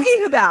I'm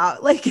talking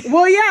about. Like,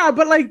 well, yeah,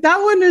 but like that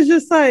one is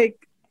just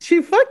like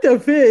she fucked a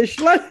fish.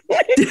 Like,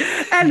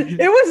 and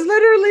it was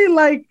literally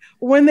like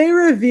when they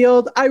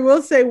revealed, I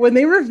will say, when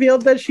they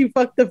revealed that she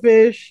fucked the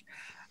fish,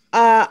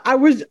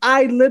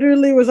 I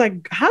literally was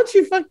like, how'd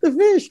she fuck the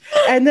fish?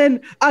 And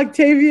then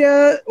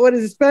Octavia,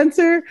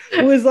 Spencer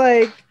was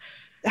like,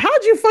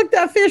 how'd you fuck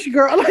that fish,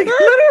 girl? Like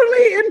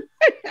literally in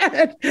my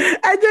head.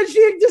 And then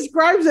she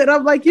describes it.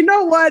 I'm like, you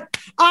know what?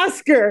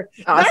 Oscar.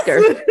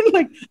 That's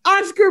like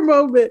Oscar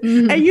moment.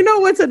 And you know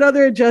what's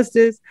another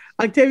injustice?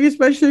 Octavia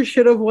Spencer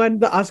should have won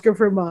the Oscar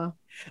for Ma.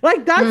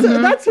 Like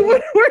that's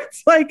what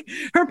works. Like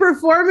her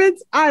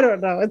performance, I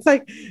don't know. It's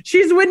like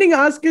she's winning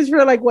Oscars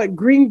for like what,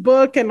 Green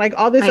Book and like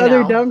all this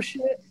other dumb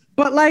shit.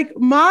 But like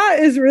Ma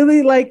is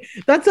really like,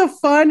 that's a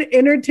fun,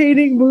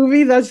 entertaining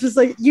movie. That's just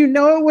like, you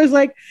know, it was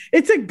like,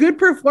 it's a good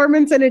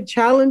performance and it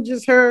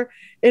challenges her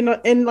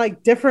in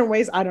like different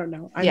ways. I don't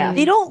know. I mean,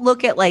 they don't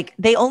look at like,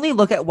 they only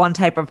look at one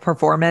type of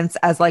performance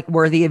as like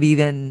worthy of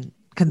even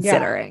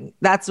considering. Yeah.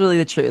 That's really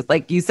the truth.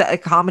 Like you said, a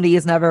comedy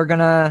is never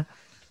gonna,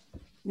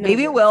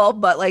 maybe it will,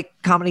 but like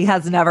comedy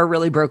has never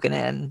really broken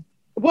in.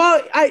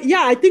 Well,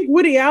 I think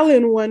Woody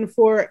Allen won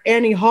for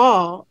Annie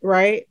Hall,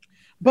 right?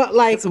 But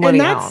like, and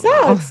that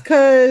sucks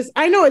because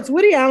I know it's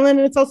Woody Allen,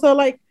 and it's also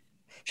like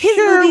his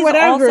movies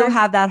also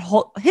have that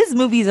whole. His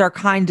movies are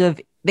kind of,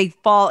 they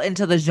fall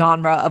into the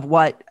genre of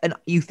what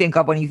you think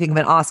of when you think of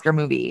an Oscar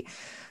movie.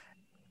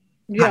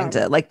 Kind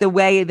of like the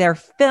way they're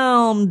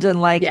filmed, and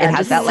like it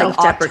has that like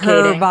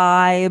auteur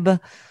vibe.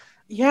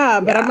 Yeah,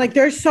 but I'm like,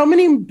 there's so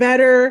many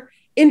better,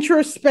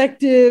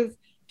 introspective,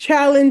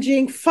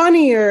 challenging,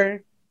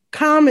 funnier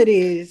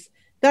comedies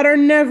that are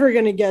never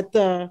gonna get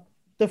the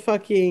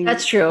fucking.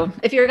 That's true.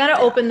 If you're gonna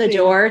open the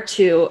door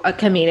to a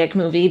comedic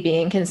movie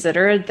being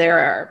considered, there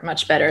are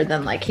much better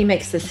than like he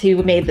made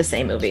the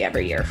same movie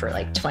every year for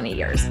like 20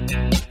 years.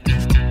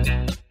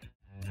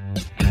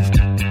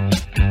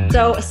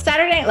 So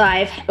Saturday Night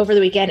Live over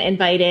the weekend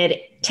invited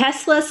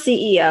Tesla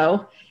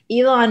CEO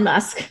Elon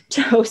Musk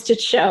to host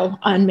its show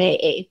on May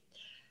 8th.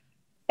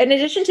 In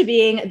addition to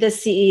being the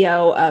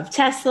CEO of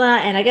Tesla,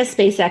 and I guess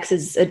SpaceX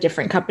is a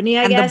different company,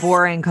 I guess. And the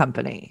boring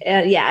company.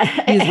 He's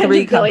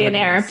a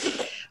billionaire.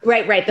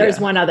 Right. There's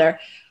one other.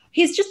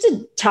 He's just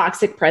a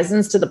toxic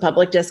presence to the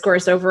public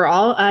discourse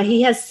overall.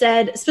 He has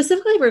said,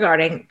 specifically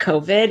regarding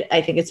COVID,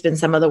 I think it's been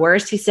some of the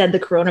worst. He said the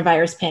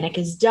coronavirus panic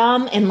is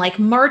dumb in like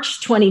March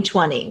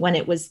 2020 when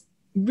it was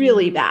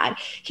really bad.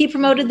 He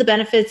promoted the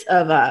benefits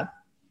of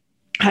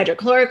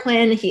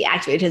hydrochloroquine. He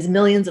activated his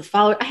millions of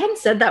followers. I hadn't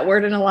said that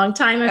word in a long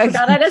time. I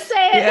forgot how to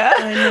say it. Yeah,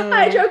 I know.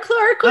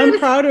 Hydrochloroquine. I'm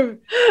proud of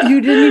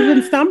you. Didn't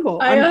even stumble.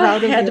 I'm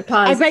proud of had you. to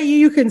pause. I bet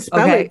you can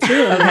spell Okay. it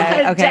too.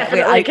 Okay.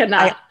 Definitely Wait,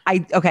 cannot.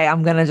 Okay,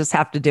 I'm gonna just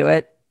have to do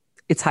it.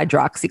 It's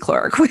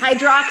hydroxychloroquine.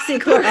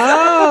 Hydroxychloroquine.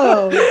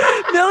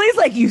 Oh, Millie's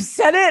like, you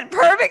said it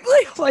perfectly.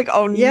 I'm like,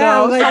 oh Yeah,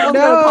 no, like, someone's no.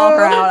 gonna call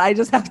her out. I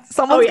just have to,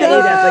 someone's yeah, you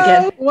gonna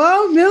definitely can.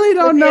 well, Millie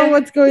don't know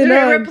what's going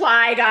on.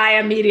 Reply guy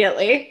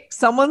immediately.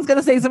 someone's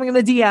gonna say something in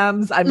the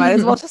DMs. I might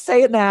as well just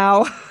say it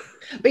now.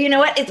 But you know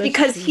what? It's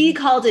because he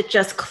called it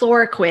just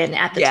chloroquine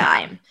at the Yeah.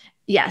 time.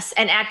 Yes,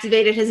 and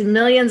activated his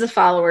millions of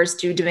followers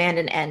to demand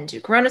an end to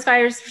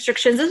coronavirus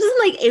restrictions. This was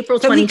in like April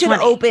So he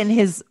 2020. could open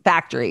his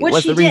factory, Which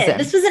was he the reason. did.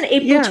 This was in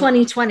April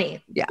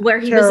 2020, where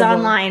he was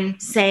online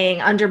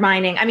saying,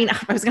 undermining. I mean,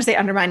 I was going to say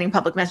undermining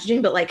public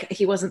messaging, but like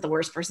he wasn't the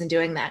worst person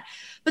doing that.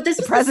 But this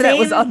The was president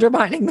was same-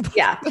 undermining the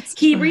Yeah,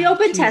 he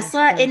reopened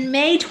Tesla in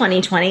May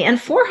 2020, and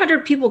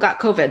 400 people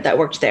got COVID that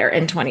worked there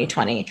in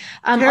 2020.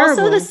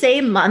 Also, the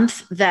same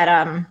month that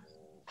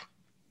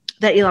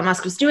that Elon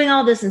Musk was doing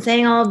all this and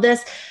saying all of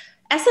this,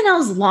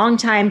 SNL's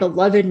longtime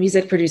beloved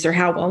music producer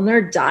Hal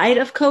Willner died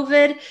of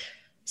COVID.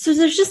 So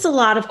there's just a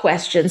lot of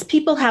questions.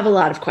 People have a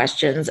lot of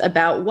questions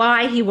about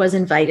why he was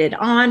invited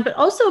on, but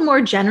also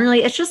more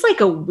generally, it's just like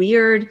a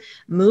weird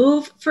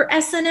move for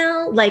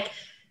SNL, like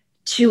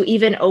to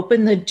even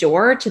open the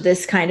door to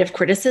this kind of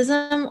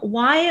criticism.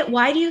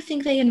 Why do you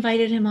think they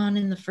invited him on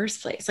in the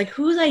first place? Like,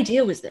 whose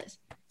idea was this?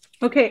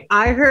 Okay,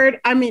 I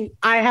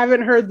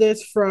haven't heard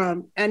this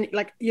from any,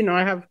 like,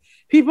 I have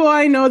people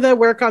I know that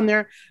work on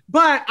there,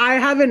 but I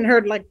haven't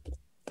heard, like,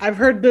 I've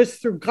heard this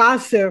through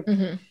gossip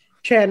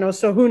channels,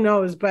 so who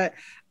knows? But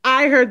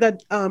I heard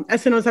that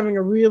SNL is having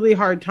a really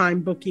hard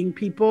time booking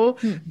people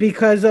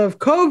because of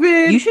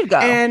COVID. You should go.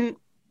 And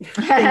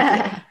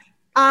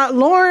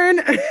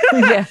Lauren,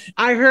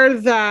 I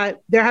heard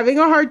that they're having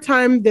a hard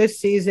time this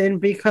season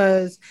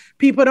because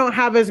people don't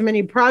have as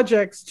many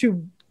projects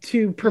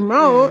to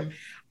promote.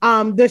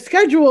 The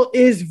schedule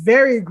is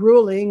very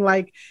grueling.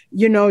 Like,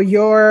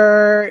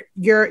 you're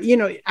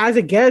as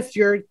a guest,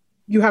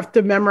 you have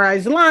to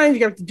memorize lines,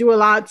 you have to do a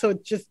lot. So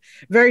it's just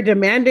very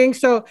demanding.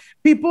 So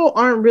people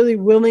aren't really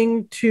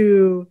willing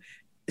to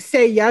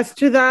say yes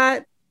to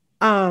that.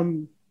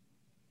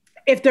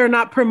 If they're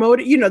not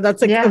promoting,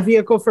 that's like a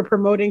vehicle for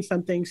promoting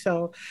something.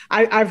 So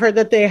I've heard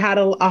that they had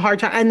a hard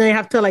time, and they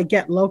have to like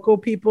get local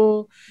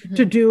people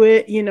to do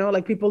it,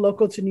 like people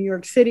local to New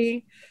York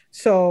City.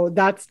 So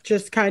that's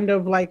just kind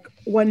of like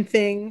one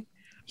thing.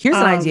 Here's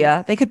an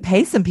idea. They could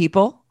pay some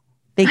people.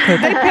 They pay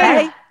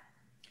them.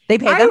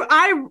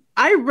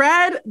 I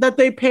read that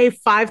they pay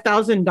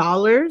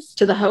 $5,000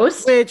 to the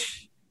host,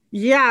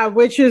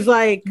 which is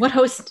like, what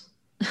host?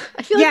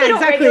 I feel like they don't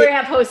regularly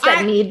have hosts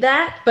that need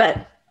that,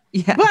 but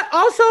But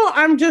also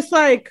I'm just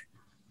like,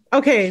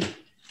 okay,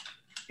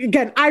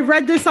 again, I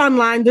read this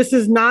online. This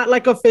is not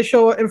like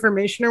official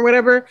information or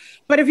whatever.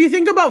 But if you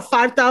think about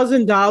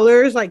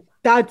 $5,000, like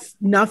that's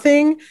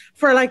nothing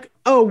for like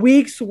a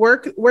week's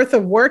worth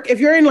of work. If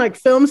you're in like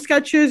film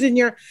sketches and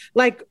you're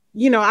like,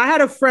 I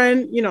had a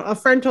friend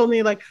told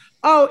me like,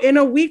 oh, in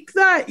a week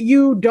that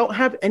you don't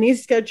have any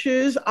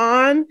sketches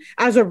on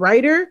as a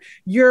writer,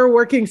 you're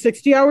working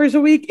 60 hours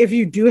a week. If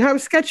you do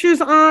have sketches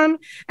on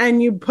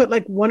and you put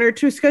like one or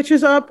two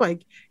sketches up,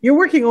 like you're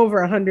working over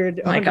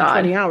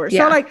 120 hours.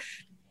 Yeah. So like,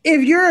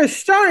 if you're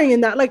starring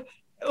in that, like,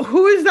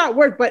 who is that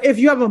work? But if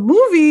you have a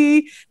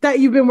movie that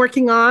you've been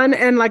working on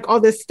and like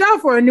all this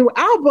stuff, or a new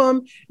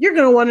album, you're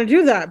going to want to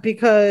do that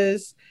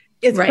because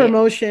it's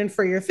promotion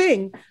for your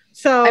thing.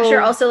 So I'm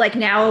sure also like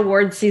now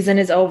award season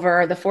is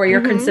over. The for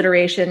your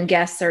consideration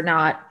guests are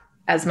not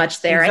as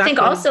much there. I think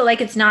also like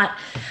it's not,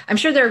 I'm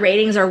sure their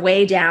ratings are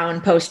way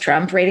down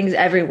post-Trump. Ratings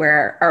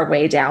everywhere are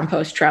way down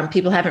post-Trump.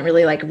 People haven't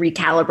really like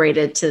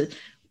recalibrated to,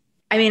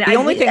 the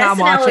only thing I'm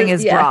watching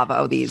is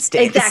Bravo these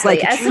days. Exactly.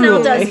 Like,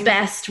 SNL does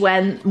best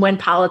when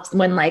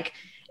like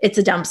it's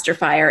a dumpster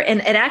fire. And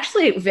it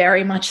actually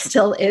very much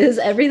still is.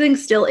 Everything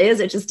still is.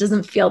 It just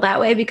doesn't feel that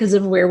way because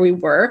of where we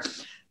were.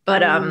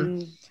 But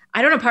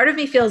I don't know. Part of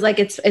me feels like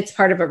it's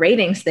part of a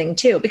ratings thing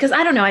too, because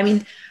I don't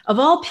know. Of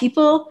all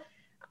people,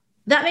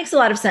 that makes a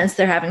lot of sense.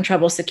 They're having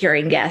trouble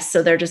securing guests.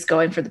 So they're just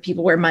going for the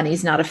people where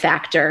money's not a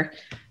factor.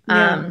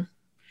 I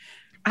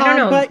don't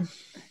know. But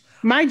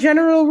my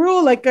general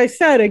rule, like I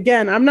said,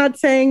 again, I'm not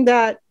saying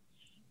that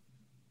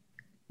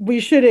we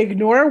should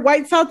ignore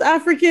white South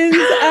Africans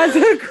as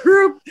a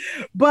group,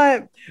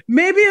 but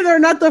maybe they're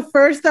not the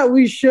first that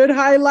we should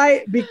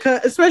highlight,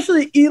 because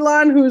especially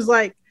Elon, who's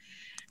like,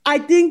 I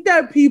think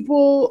that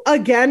people,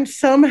 again,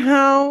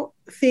 somehow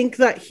think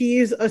that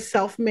he's a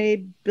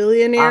self-made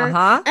billionaire.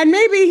 And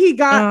maybe he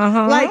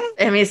got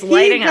he's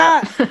lighting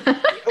up.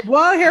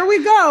 Well, here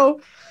we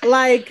go.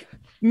 Like,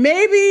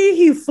 maybe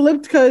he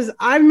flipped, because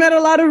I've met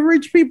a lot of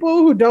rich people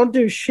who don't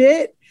do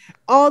shit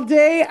all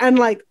day. And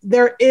like,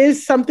 there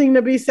is something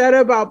to be said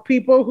about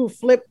people who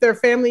flip their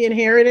family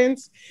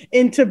inheritance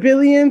into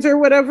billions or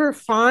whatever.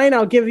 Fine,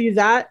 I'll give you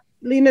that,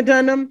 Lena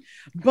Dunham.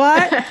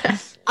 But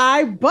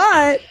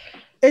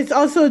it's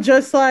also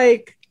just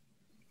like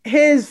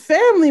his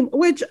family,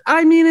 which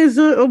I mean is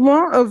a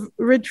lot of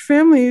rich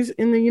families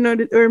in the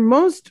United or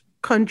most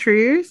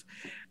countries,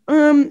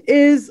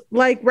 is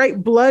like,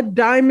 right, blood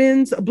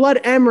diamonds, blood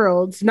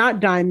emeralds, not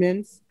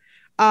diamonds,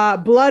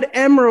 blood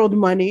emerald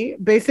money,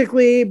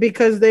 basically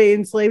because they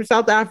enslaved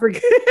South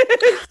Africans.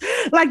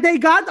 Like they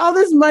got all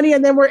this money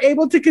and then were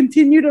able to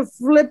continue to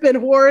flip and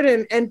hoard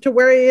and to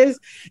where he is.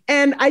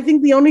 And I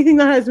think the only thing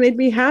that has made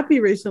me happy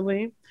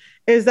recently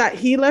is that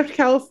he left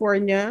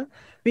California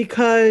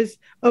because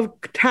of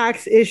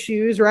tax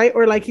issues, right?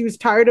 Or like he was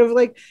tired of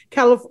like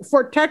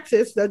for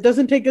Texas that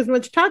doesn't take as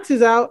much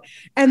taxes out.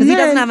 And he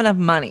doesn't have enough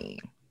money.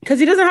 Because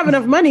he doesn't have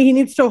enough money. He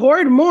needs to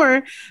hoard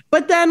more.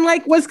 But then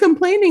like was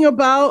complaining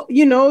about,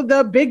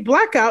 the big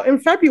blackout in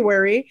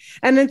February.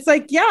 And it's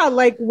like, yeah,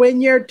 like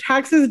when your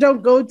taxes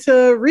don't go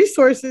to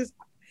resources,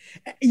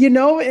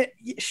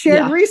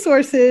 shared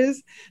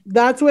resources,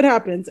 that's what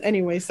happens.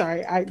 Anyway,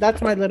 sorry.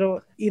 That's my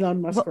little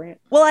Elon Musk rant.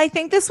 Well, I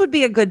think this would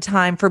be a good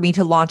time for me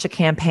to launch a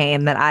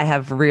campaign that I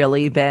have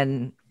really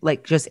been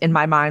like just in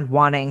my mind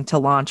wanting to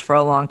launch for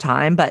a long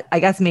time, but I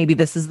guess maybe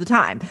this is the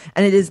time.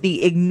 And it is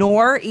the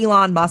Ignore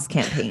Elon Musk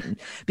campaign.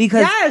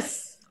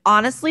 Because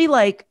honestly,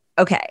 like,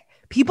 okay,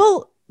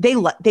 people,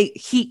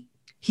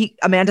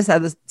 Amanda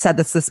said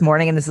this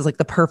morning, and this is like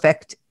the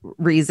perfect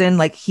reason.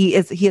 Like he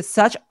has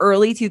such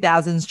early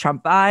 2000s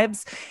Trump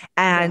vibes.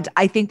 And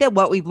I think that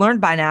what we've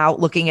learned by now,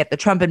 looking at the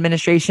Trump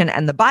administration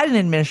and the Biden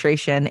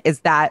administration,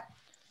 is that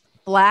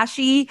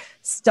flashy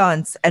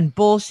stunts and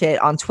bullshit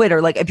on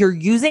Twitter. Like if you're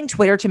using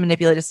Twitter to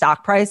manipulate a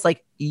stock price,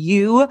 like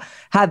you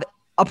have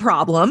a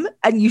problem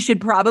and you should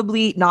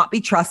probably not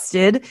be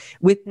trusted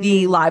with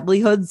the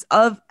livelihoods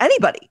of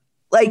anybody.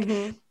 Like,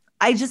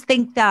 I just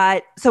think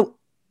that, so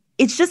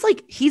it's just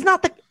like,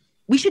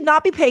 we should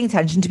not be paying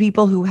attention to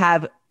people who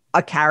have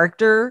a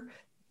character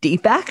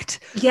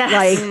defect. Yes.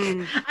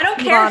 Like, I don't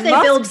care if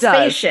they build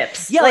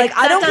spaceships. Yeah, like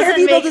I don't care if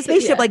you build a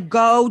spaceship. Like,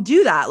 go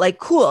do that. Like,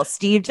 cool.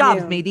 Steve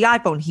Jobs made the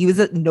iPhone. He was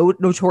a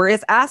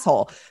notorious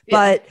asshole.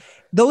 But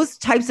those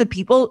types of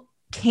people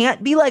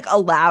can't be like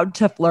allowed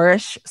to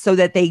flourish so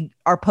that they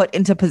are put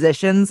into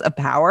positions of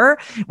power,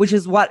 which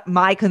is what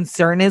my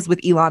concern is with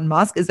Elon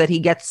Musk, is that he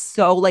gets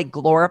so like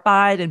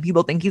glorified and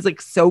people think he's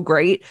like so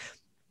great.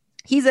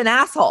 He's an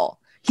asshole.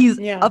 He's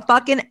a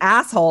fucking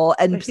asshole.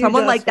 And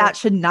someone like that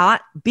should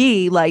not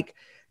be like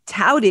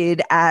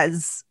touted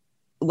as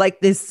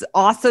like this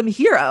awesome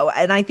hero.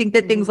 And I think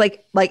that things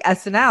like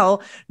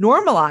SNL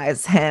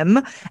normalize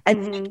him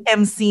and make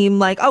him seem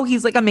like, oh,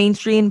 he's like a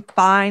mainstream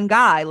fine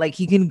guy. Like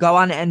he can go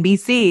on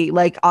NBC,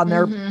 like on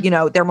their,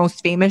 their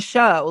most famous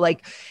show.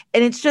 Like,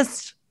 and it's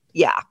just,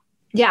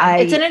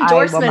 it's an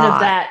endorsement of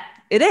that.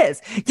 It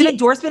is. It's an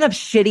endorsement of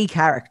shitty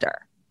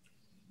character.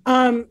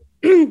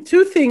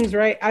 Two things,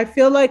 right? I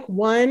feel like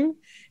one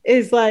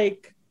is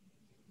like,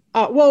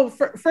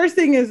 first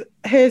thing is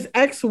his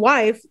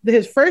ex-wife,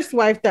 his first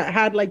wife that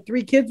had like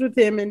 3 kids with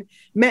him and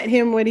met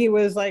him when he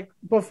was like,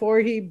 before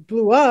he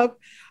blew up.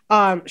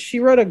 She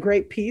wrote a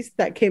great piece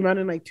that came out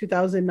in like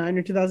 2009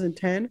 or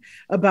 2010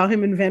 about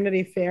him in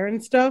Vanity Fair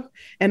and stuff.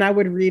 And I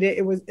would read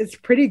it. It's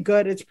pretty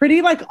good. It's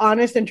pretty like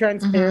honest and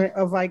transparent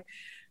of like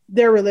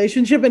their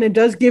relationship. And it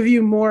does give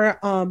you more,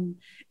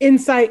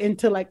 insight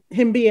into like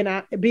him being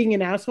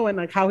an asshole and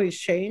like how he's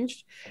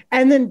changed.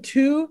 And then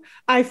 2,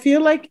 I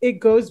feel like it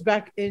goes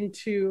back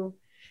into,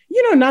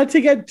 not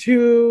to get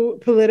too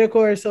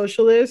political or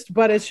socialist,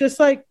 but it's just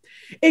like,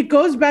 it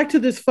goes back to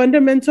this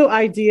fundamental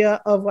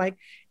idea of like,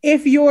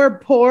 if you're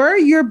poor,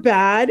 you're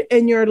bad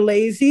and you're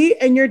lazy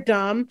and you're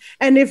dumb.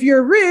 And if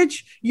you're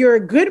rich, you're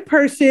a good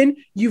person,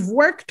 you've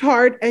worked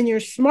hard and you're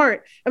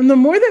smart. And the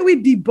more that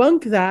we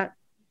debunk that,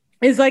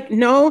 is like,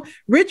 no,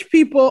 rich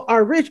people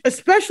are rich,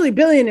 especially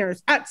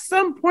billionaires. At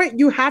some point,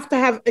 you have to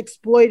have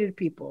exploited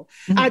people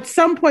at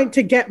some point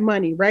to get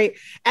money, right?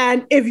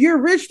 And if you're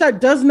rich,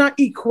 that does not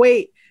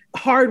equate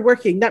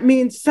hardworking. That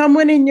means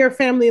someone in your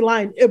family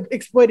line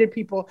exploited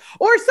people,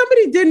 or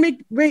somebody did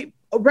make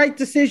right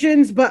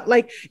decisions, but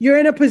like you're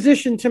in a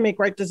position to make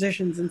right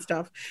decisions and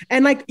stuff.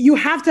 And like you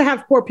have to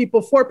have poor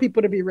people for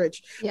people to be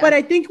rich. But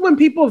I think when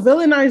people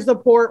villainize the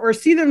poor or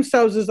see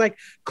themselves as like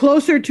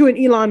closer to an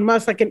Elon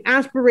Musk, like an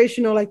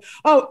aspirational, like,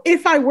 oh,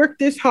 if I work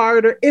this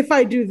hard or if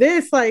I do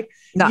this, like,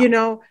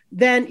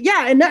 then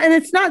and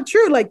it's not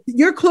true. Like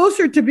you're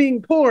closer to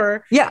being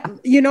poor.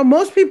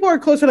 Most people are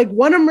closer. Like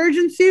one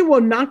emergency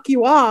will knock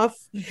you off.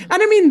 And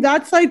I mean,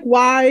 that's like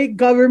why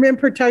government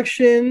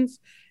protections,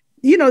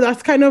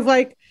 that's kind of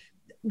like,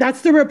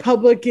 that's the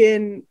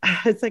Republican,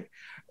 it's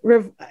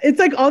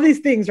like all these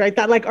things, right?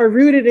 That like are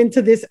rooted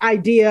into this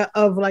idea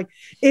of like,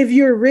 if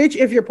you're rich,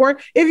 if you're poor,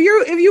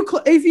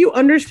 if you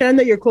understand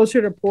that you're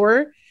closer to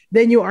poor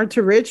than you are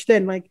to rich,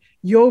 then like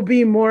you'll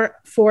be more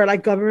for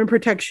like government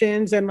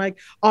protections and like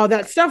all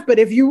that stuff. But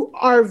if you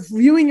are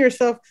viewing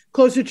yourself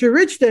closer to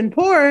rich than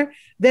poor,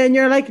 then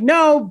you're like,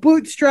 no,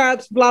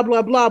 bootstraps, blah,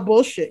 blah, blah,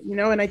 bullshit,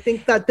 And I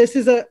think that this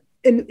is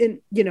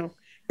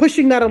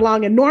pushing that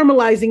along and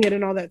normalizing it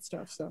and all that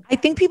stuff. So I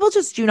think people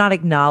just do not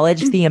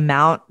acknowledge the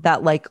amount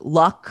that like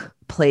luck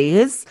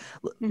plays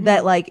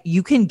that like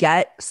you can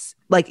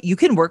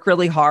work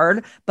really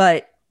hard,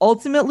 but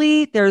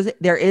ultimately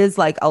there is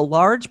like a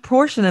large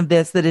portion of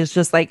this that is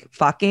just like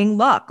fucking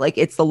luck. Like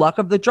it's the luck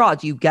of the draw.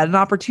 You get an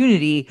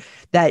opportunity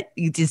that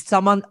you just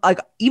someone like,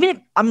 even if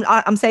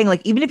I'm saying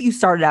like, even if you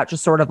started out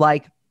just sort of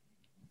like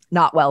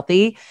not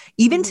wealthy,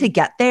 even to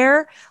get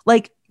there,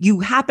 like you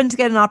happen to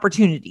get an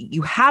opportunity,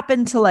 you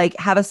happen to like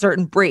have a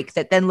certain break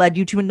that then led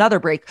you to another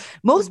break.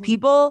 Most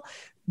people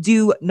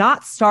do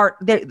not start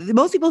there.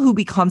 Most people who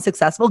become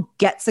successful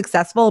get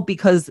successful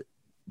because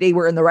they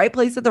were in the right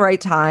place at the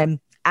right time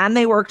and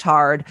they worked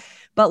hard.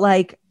 But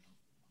like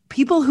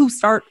people who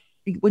start,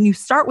 when you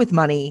start with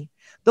money,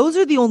 those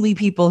are the only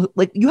people,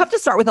 like you have to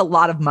start with a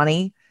lot of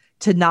money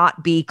to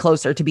not be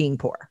closer to being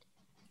poor.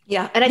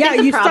 Yeah. And I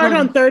think you start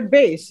on third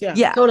base.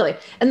 Yeah, totally.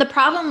 And the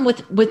problem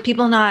with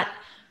people not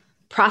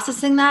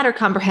processing that or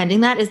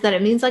comprehending that is that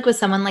it means like with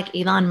someone like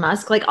Elon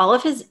Musk, like all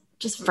of his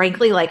just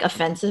frankly like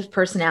offensive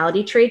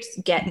personality traits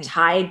get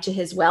tied to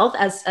his wealth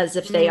as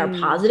if they are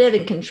positive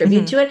and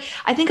contribute to it.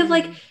 I think of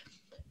like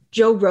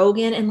Joe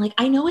Rogan, and like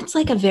I know it's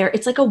like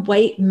a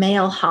white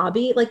male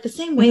hobby, like the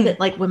same way that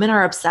like women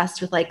are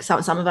obsessed with like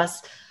some of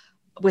us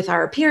with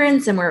our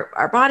appearance and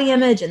our body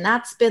image, and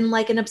that's been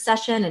like an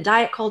obsession, and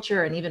diet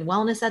culture and even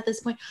wellness at this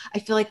point. I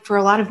feel like for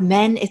a lot of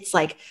men it's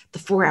like the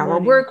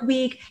 4-hour work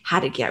week, how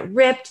to get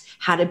ripped,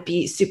 how to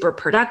be super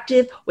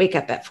productive, wake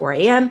up at 4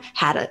 a.m.,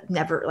 how to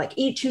never like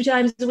eat 2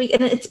 times a week.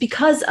 And it's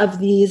because of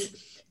these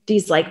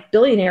like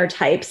billionaire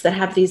types that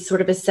have these sort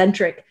of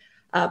eccentric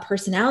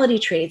personality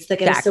traits that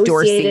get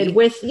associated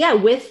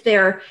with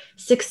their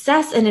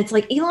success. And it's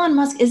like Elon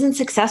Musk isn't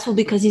successful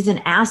because he's an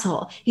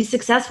asshole. He's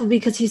successful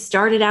because he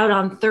started out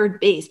on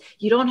third base.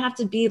 You don't have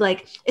to be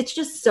like, it's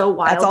just so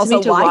wild. That's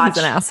also why he's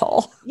an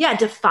asshole. Yeah.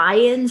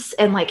 Defiance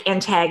and like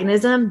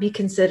antagonism be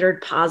considered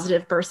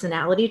positive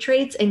personality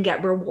traits and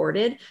get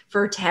rewarded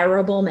for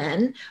terrible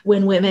men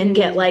when women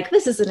get like,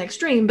 this is an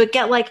extreme, but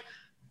get like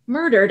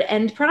murdered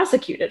and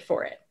prosecuted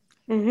for it.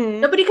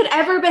 Nobody could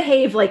ever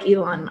behave like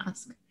Elon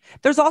Musk.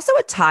 There's also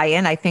a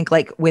tie-in, I think,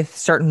 like with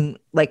certain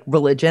like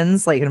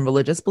religions, like in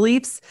religious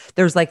beliefs,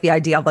 there's like the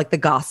idea of like the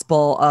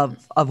gospel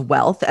of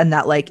wealth, and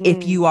that like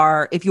if you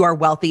are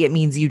wealthy, it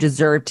means you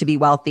deserve to be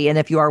wealthy, and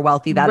if you are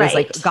wealthy, that is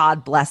like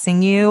God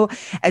blessing you.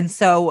 And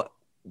so,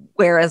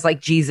 whereas like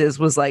Jesus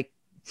was like,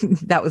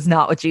 that was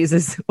not what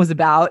Jesus was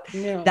about.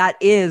 No. That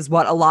is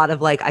what a lot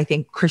of like I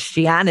think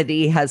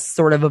Christianity has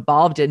sort of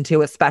evolved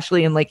into,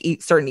 especially in like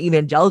certain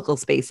evangelical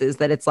spaces.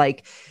 That it's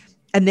like.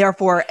 And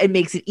therefore, it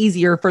makes it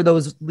easier for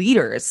those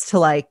leaders to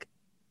like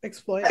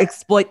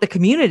exploit the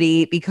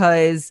community,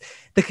 because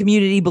the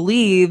community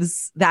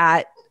believes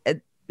that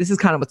this is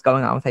kind of what's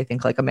going on with, I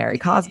think, like a Mary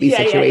Cosby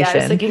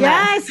situation.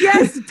 Yes.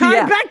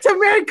 Time back to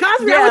Mary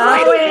Cosby.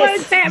 I was waiting for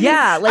it, Tammy.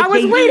 Yeah, like I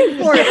was waiting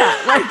for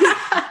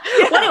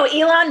it. What do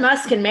Elon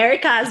Musk and Mary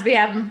Cosby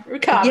have in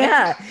common?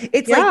 Yeah,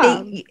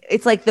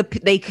 it's like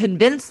they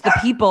convince the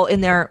people in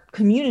their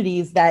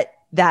communities that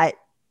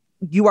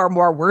you are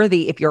more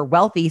worthy if you're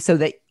wealthy, so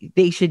that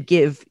they should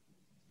give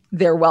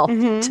their wealth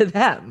to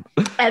them.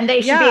 And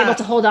they should be able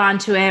to hold on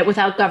to it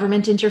without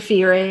government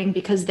interfering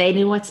because they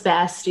knew what's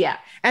best. Yeah.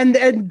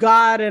 And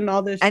God and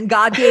all this. And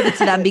God gave it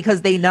to them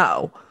because they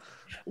know.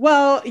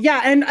 Well,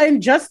 yeah.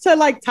 And just to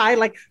like tie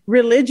like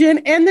religion.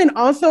 And then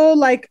also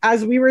like,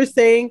 as we were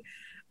saying,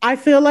 I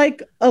feel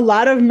like a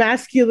lot of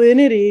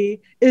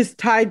masculinity is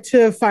tied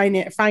to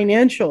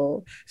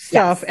financial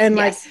stuff and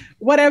like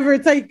whatever.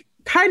 It's like,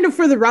 kind of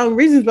for the wrong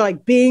reasons, but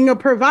like being a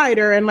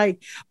provider and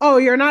like, oh,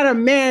 you're not a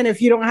man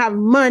if you don't have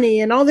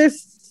money and all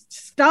this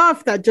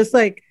stuff that just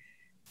like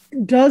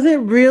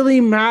doesn't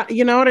really matter.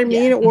 You know what I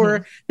mean?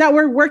 Or that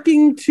we're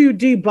working to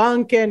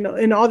debunk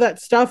and all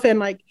that stuff. And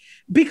like,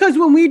 because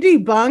when we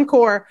debunk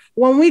or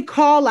when we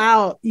call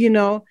out, you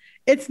know,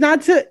 it's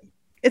not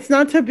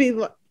to be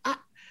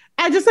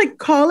I just like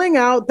calling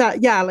out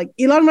that, like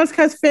Elon Musk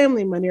has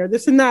family money or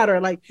this and that, or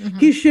like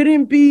he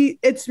shouldn't be,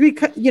 it's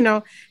because, you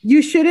know,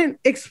 you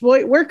shouldn't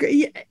exploit work.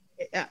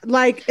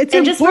 Like it's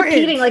and important. Just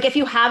repeating, like if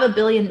you have $1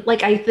 billion,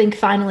 like I think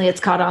finally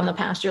it's caught on the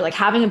pasture, like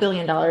having $1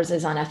 billion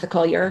is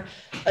unethical.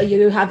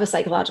 You have a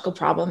psychological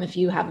problem if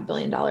you have $1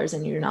 billion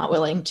and you're not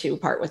willing to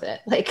part with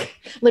it. Like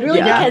literally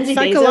Mackenzie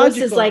Bezos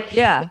is like,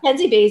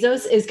 Mackenzie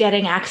Bezos is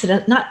getting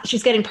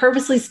she's getting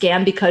purposely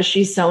scammed because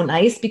she's so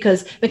nice,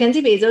 because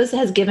Mackenzie Bezos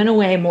has given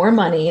away more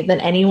money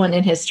than anyone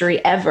in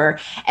history ever.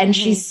 And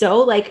she's so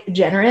like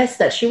generous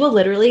that she will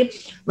literally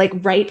like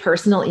write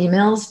personal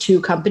emails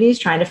to companies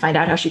trying to find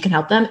out how she can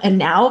help them. And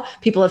now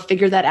people have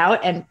figured that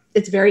out, and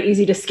it's very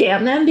easy to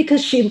scam them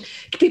because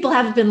people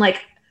have been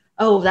like,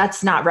 oh,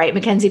 that's not right.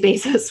 Mackenzie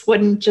Bezos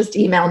wouldn't just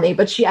email me,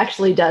 but she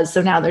actually does.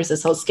 So now there's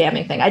this whole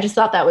scamming thing. I just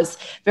thought that was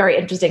very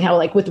interesting how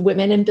like with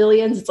women in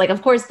billions, it's like,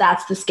 of course,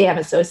 that's the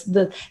scam.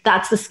 So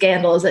that's the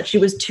scandal, is that she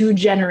was too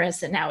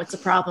generous. And now it's a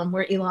problem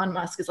where Elon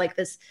Musk is like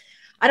this.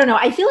 I don't know.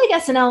 I feel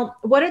like SNL,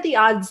 what are the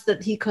odds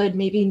that he could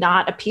maybe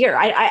not appear?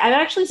 I'm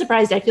actually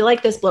surprised. I feel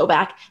like this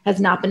blowback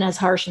has not been as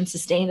harsh and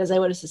sustained as I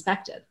would have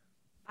suspected.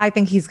 I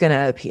think he's going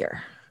to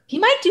appear. He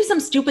might do some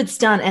stupid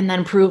stunt and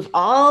then prove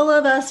all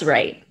of us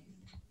right.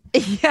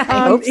 Yeah,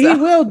 I hope so. He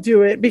will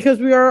do it because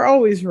we are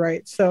always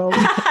right. So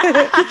he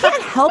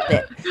can't help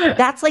it.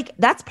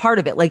 That's part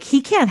of it. Like,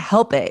 he can't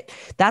help it.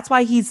 That's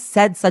why he's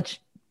said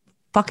such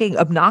fucking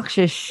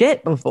obnoxious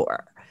shit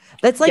before.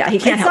 That's like, he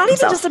can't it's help not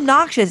himself. even just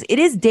obnoxious. It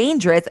is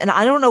dangerous. And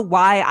I don't know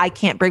why I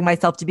can't bring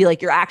myself to be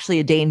like, you're actually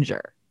a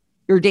danger.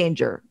 You're a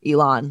danger,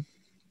 Elon.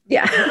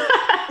 Yeah.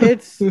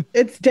 it's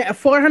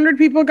 400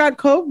 people got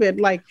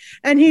COVID, like,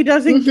 and he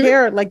doesn't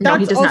care. Like,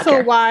 that's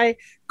also why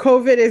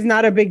COVID is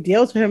not a big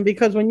deal to him,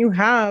 because when you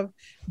have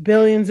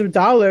billions of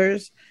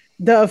dollars,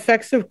 the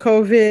effects of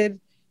COVID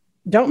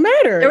don't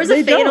matter. There was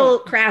a fatal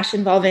crash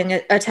involving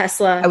a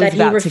Tesla that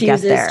he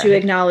refuses to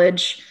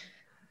acknowledge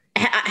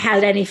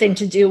had anything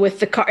to do with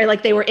the car.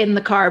 Like, they were in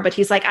the car, but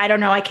he's like, I don't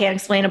know, I can't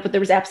explain it, but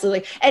there was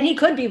absolutely, and he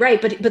could be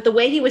right, but the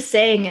way he was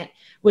saying it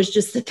was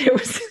just that it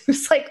was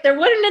like, there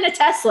wasn't in a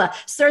Tesla,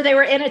 sir, they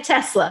were in a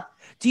Tesla.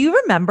 Do you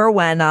remember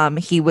when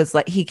he was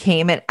like, he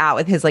came out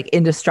with his like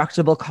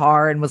indestructible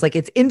car and was like,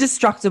 it's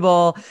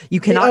indestructible, you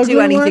cannot do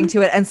anything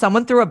to it, and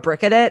someone threw a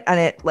brick at it and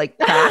it like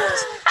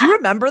cracked? Do you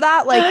remember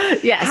that?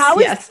 Like, yes, how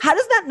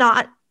does that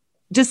not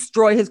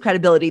destroy his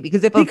credibility?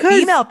 Because if a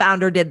female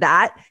founder did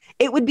that,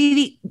 it would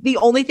be the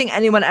only thing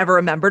anyone ever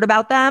remembered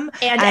about them,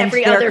 and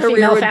every other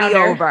female founder would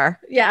be over.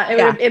 Yeah,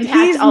 it would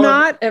impact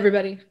of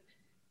everybody.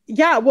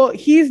 Yeah, well,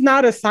 he's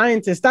not a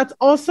scientist. That's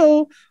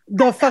also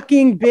the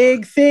fucking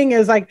big thing,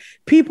 is like,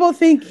 people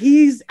think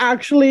he's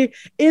actually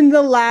in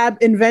the lab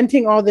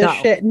inventing all this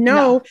shit.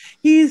 No,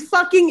 he's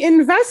fucking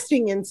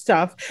investing in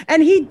stuff,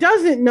 and he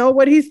doesn't know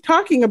what he's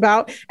talking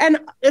about. And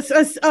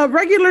a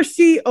regular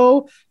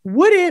CEO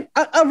wouldn't,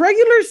 a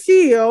regular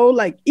CEO,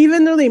 like,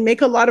 even though they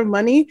make a lot of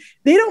money,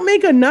 they don't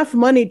make enough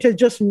money to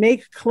just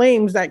make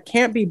claims that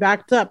can't be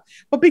backed up.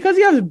 But because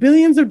he has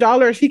billions of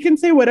dollars, he can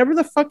say whatever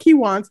the fuck he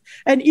wants.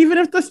 And even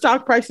if the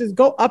stock prices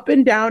go up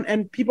and down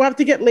and people have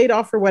to get laid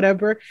off or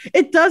whatever,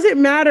 it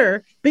doesn't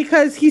matter,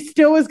 because he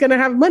still is going to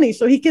have money.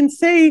 So he can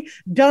say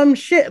dumb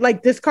shit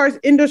like, this car's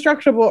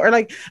indestructible, or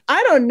like,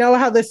 I don't know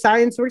how the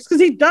science works,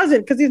 because he doesn't,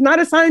 because he's not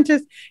a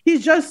scientist.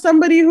 He's just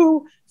somebody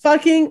who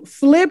fucking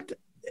flipped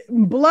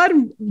blood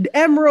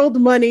emerald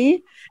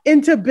money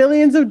into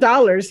billions of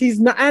dollars. He's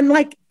not, and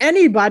like,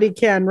 anybody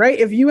can, right?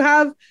 If you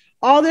have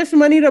all this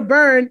money to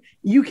burn,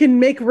 you can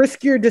make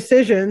riskier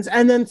decisions,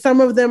 and then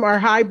some of them are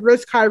high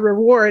risk, high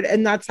reward,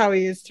 and that's how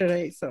he is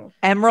today. So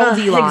Emerald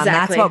Elon, exactly.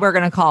 That's what we're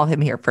gonna call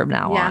him here from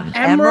now on.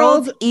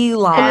 Emerald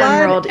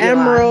Elon.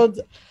 Emerald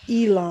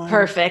Elon.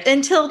 Perfect.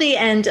 Until the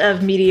end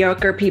of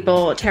mediocre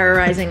people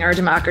terrorizing our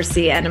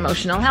democracy and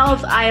emotional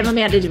health, I am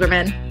Amanda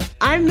Duberman.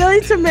 I'm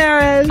Millie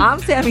Tamaris. I'm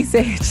Sammy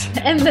Sage.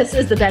 And this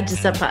is the Betches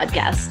Sup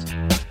Podcast.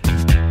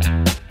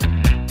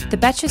 The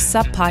Betches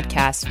Sup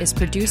Podcast is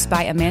produced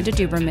by Amanda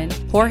Duberman,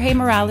 Jorge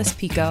Morales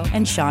Pico,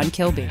 and Sean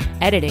Kilby.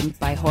 Editing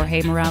by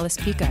Jorge Morales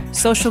Pico.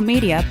 Social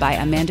media by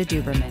Amanda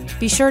Duberman.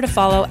 Be sure to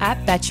follow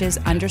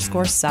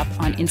 @Betches_Sup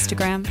on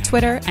Instagram,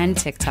 Twitter, and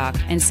TikTok,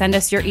 and send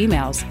us your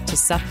emails to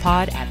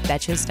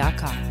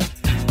suppod@betches.com.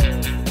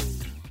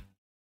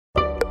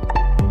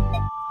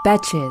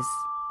 Betches.